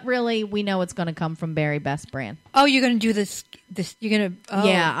 but really we know it's going to come from Berry Best Brand. Oh, you're going to do this you're going to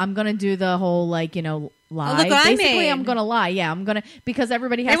Yeah, I'm going to do the whole lie. look what I Basically, made. I'm going to lie. Yeah, I'm going to because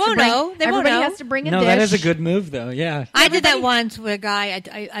everybody has They won't to bring know. They won't everybody know. has to bring a No, dish. that is a good move, though. Yeah. I did that once with a guy.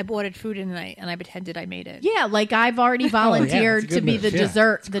 I ordered food and I pretended I made it. Yeah, like I've already volunteered it's a to good be move. the Yeah,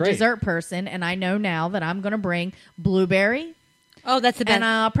 dessert it's the great. dessert person, and I know now that I'm going to bring blueberry Oh, that's the best.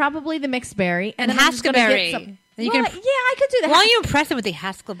 and probably the mixed berry And then I'm just gonna get Haskellberry. some- And you Well, can- yeah, I could do that. Why don't you impress him with the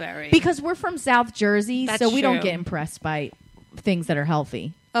Haskellberry? Because we're from South Jersey, That's so we don't true. get impressed by things that are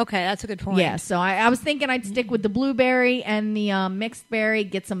healthy. Okay, that's a good point. Yeah, so I was thinking I'd stick with the blueberry and the mixed berry,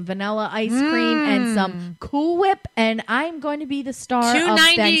 get some vanilla ice cream and some Cool Whip, and I'm going to be the star of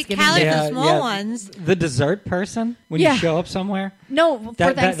 290 Thanksgiving. calories. Day. the small ones. The dessert person, when Yeah. you show up somewhere, No, for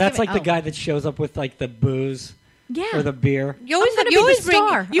Thanksgiving. that's like the Oh. guy that shows up with like the booze Yeah. or the beer. You always, I'm gonna you be always the bring.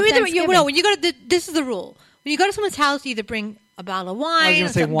 star You of either Thanksgiving. when you go to this is the rule. When you go to someone's house, you either bring a bottle of wine, gonna or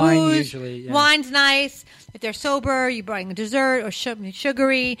say some wine booze. usually, yeah. Wine's nice. If they're sober, you bring a dessert or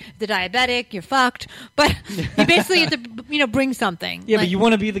sugary. If they're diabetic, you're fucked. But you basically have to bring something. Yeah, Like- but you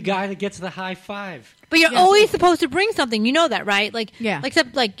want to be the guy that gets the high five. But you're Yes. always supposed to bring something. You know that, right? Like, Yeah.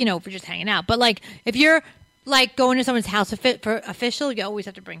 except like if you're just hanging out. But like if you're like going to someone's house for official, you always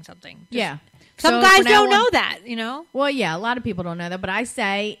have to bring something. Just- Yeah. Some So guys from now don't on- know that. Well, yeah, a lot of people don't know that, but I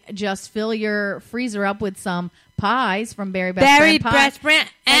say just fill your freezer up with some pies from Berry Best Berry Brand Pie, Best Brand,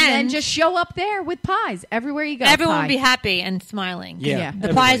 and then and just show up there with pies everywhere you go. everyone pie. will be happy and smiling. Yeah, Yeah. The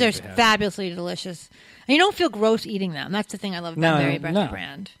everybody pies will are be happy. fabulously delicious. And you don't feel gross eating them. That's the thing I love about No, Berry Best no.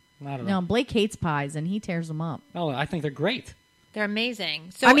 Brand. Not at No, all. Blake hates pies and he tears them up. Oh, I think they're great. They're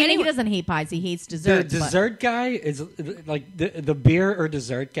amazing. So I mean, anyway, he doesn't hate pies; he hates The desserts. but- dessert guy is like the beer or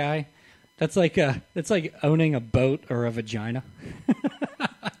dessert guy. That's like owning a boat or a vagina.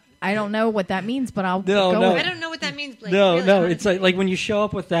 I don't know what that means, but I'll No, go no. with I it. don't know what that means, Blake. No, Really, no, I it's don't- like when you show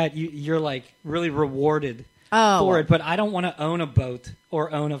up with that, you're like really rewarded for it. But I don't want to own a boat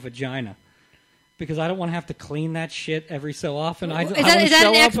or own a vagina because I don't want to have to clean that shit every so often. Is that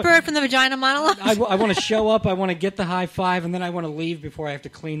an expert from the Vagina Monologue? I want to show up. I want to get the high five, and then I want to leave before I have to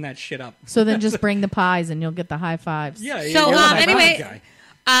clean that shit up. So then just bring the pies and you'll get the high fives. Yeah. So, you're the high anyway- five guy.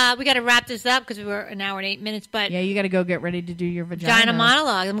 We got to wrap this up because we were an hour and 8 minutes. But Yeah, you got to go get ready to do your vagina. Vagina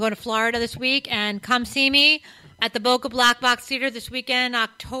Monologue. I'm going to Florida this week, and come see me at the Boca Black Box Theater this weekend,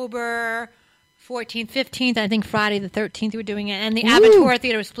 October 14th, 15th. I think Friday the 13th we're doing it. And the Aventura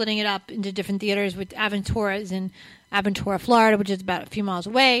Theater is splitting it up into different theaters. With Aventura is in Aventura, Florida, which is about a few miles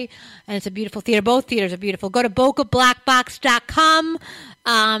away. And it's a beautiful theater. Both theaters are beautiful. Go to bocablackbox.com.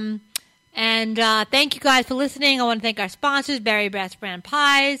 And thank you guys for listening. I want to thank our sponsors, Berry Best Brand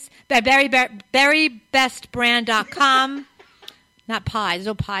Pies, berrybestbrand.com. Not pies. There's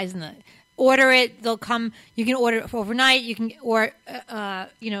no pies in the... Order it. They'll come. You can order it for overnight. You can, or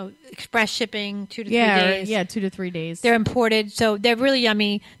express shipping 2 to 3 days. 2 to 3 days. They're imported, so they're really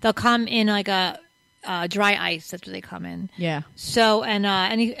yummy. They'll come in like a dry ice. That's what they come in. Yeah. So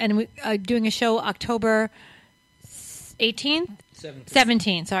we are doing a show October 18th,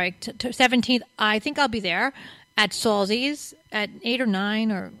 17th. Sorry, 17th. I think I'll be there at Salzy's at 8 or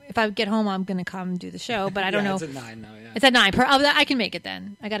 9, or if I get home, I'm going to come do the show. But I don't know. It's at 9 now. Yeah. It's at 9. I can make it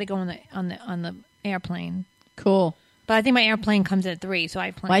then. I got to go on the airplane. Cool. But I think my airplane comes at 3, so I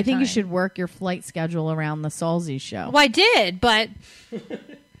have plenty Well, I of think you time. should work your flight schedule around the Salzy show. Well, I did, but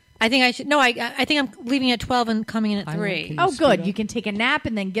I think I should. No, I think I'm leaving at 12 and coming in at 3. Oh, good. You can take a nap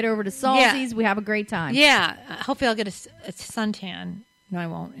and then get over to Salzy's. Yeah. We have a great time. Yeah. Hopefully I'll get a suntan. No, I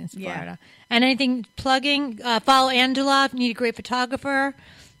won't. It's Florida. And anything plugging, follow Angela if you need a great photographer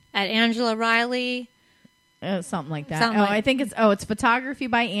at Angela Riley. Something like that. Something like- I think it's photography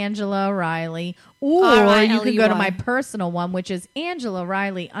by Angela Riley. Or R-I-L-E-Y. you can go to my personal one, which is Angela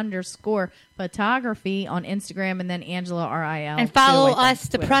Riley _photography on Instagram, and then Angela RIL. And follow too, I think, us,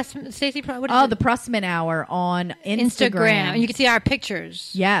 the Twitter. Prussman, Stacey. What is the Prussman Hour on Instagram. And you can see our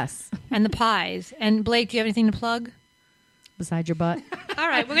pictures Yes. and the pies. And Blake, do you have anything to plug? Beside your butt. All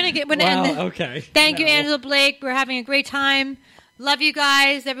right, we're gonna end. Wow, okay. Thank you, Angela Blake. We're having a great time. Love you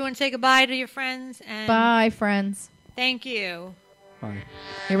guys. Everyone, say goodbye to your friends. And Bye, friends. Thank you. Bye.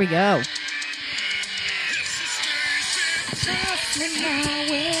 Here we go.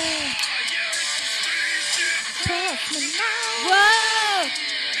 Whoa!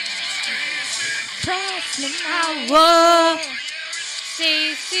 Whoa!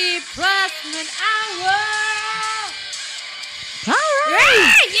 Stacey Prussman Hour! All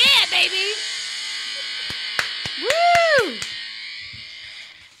right. Yeah, baby! Woo!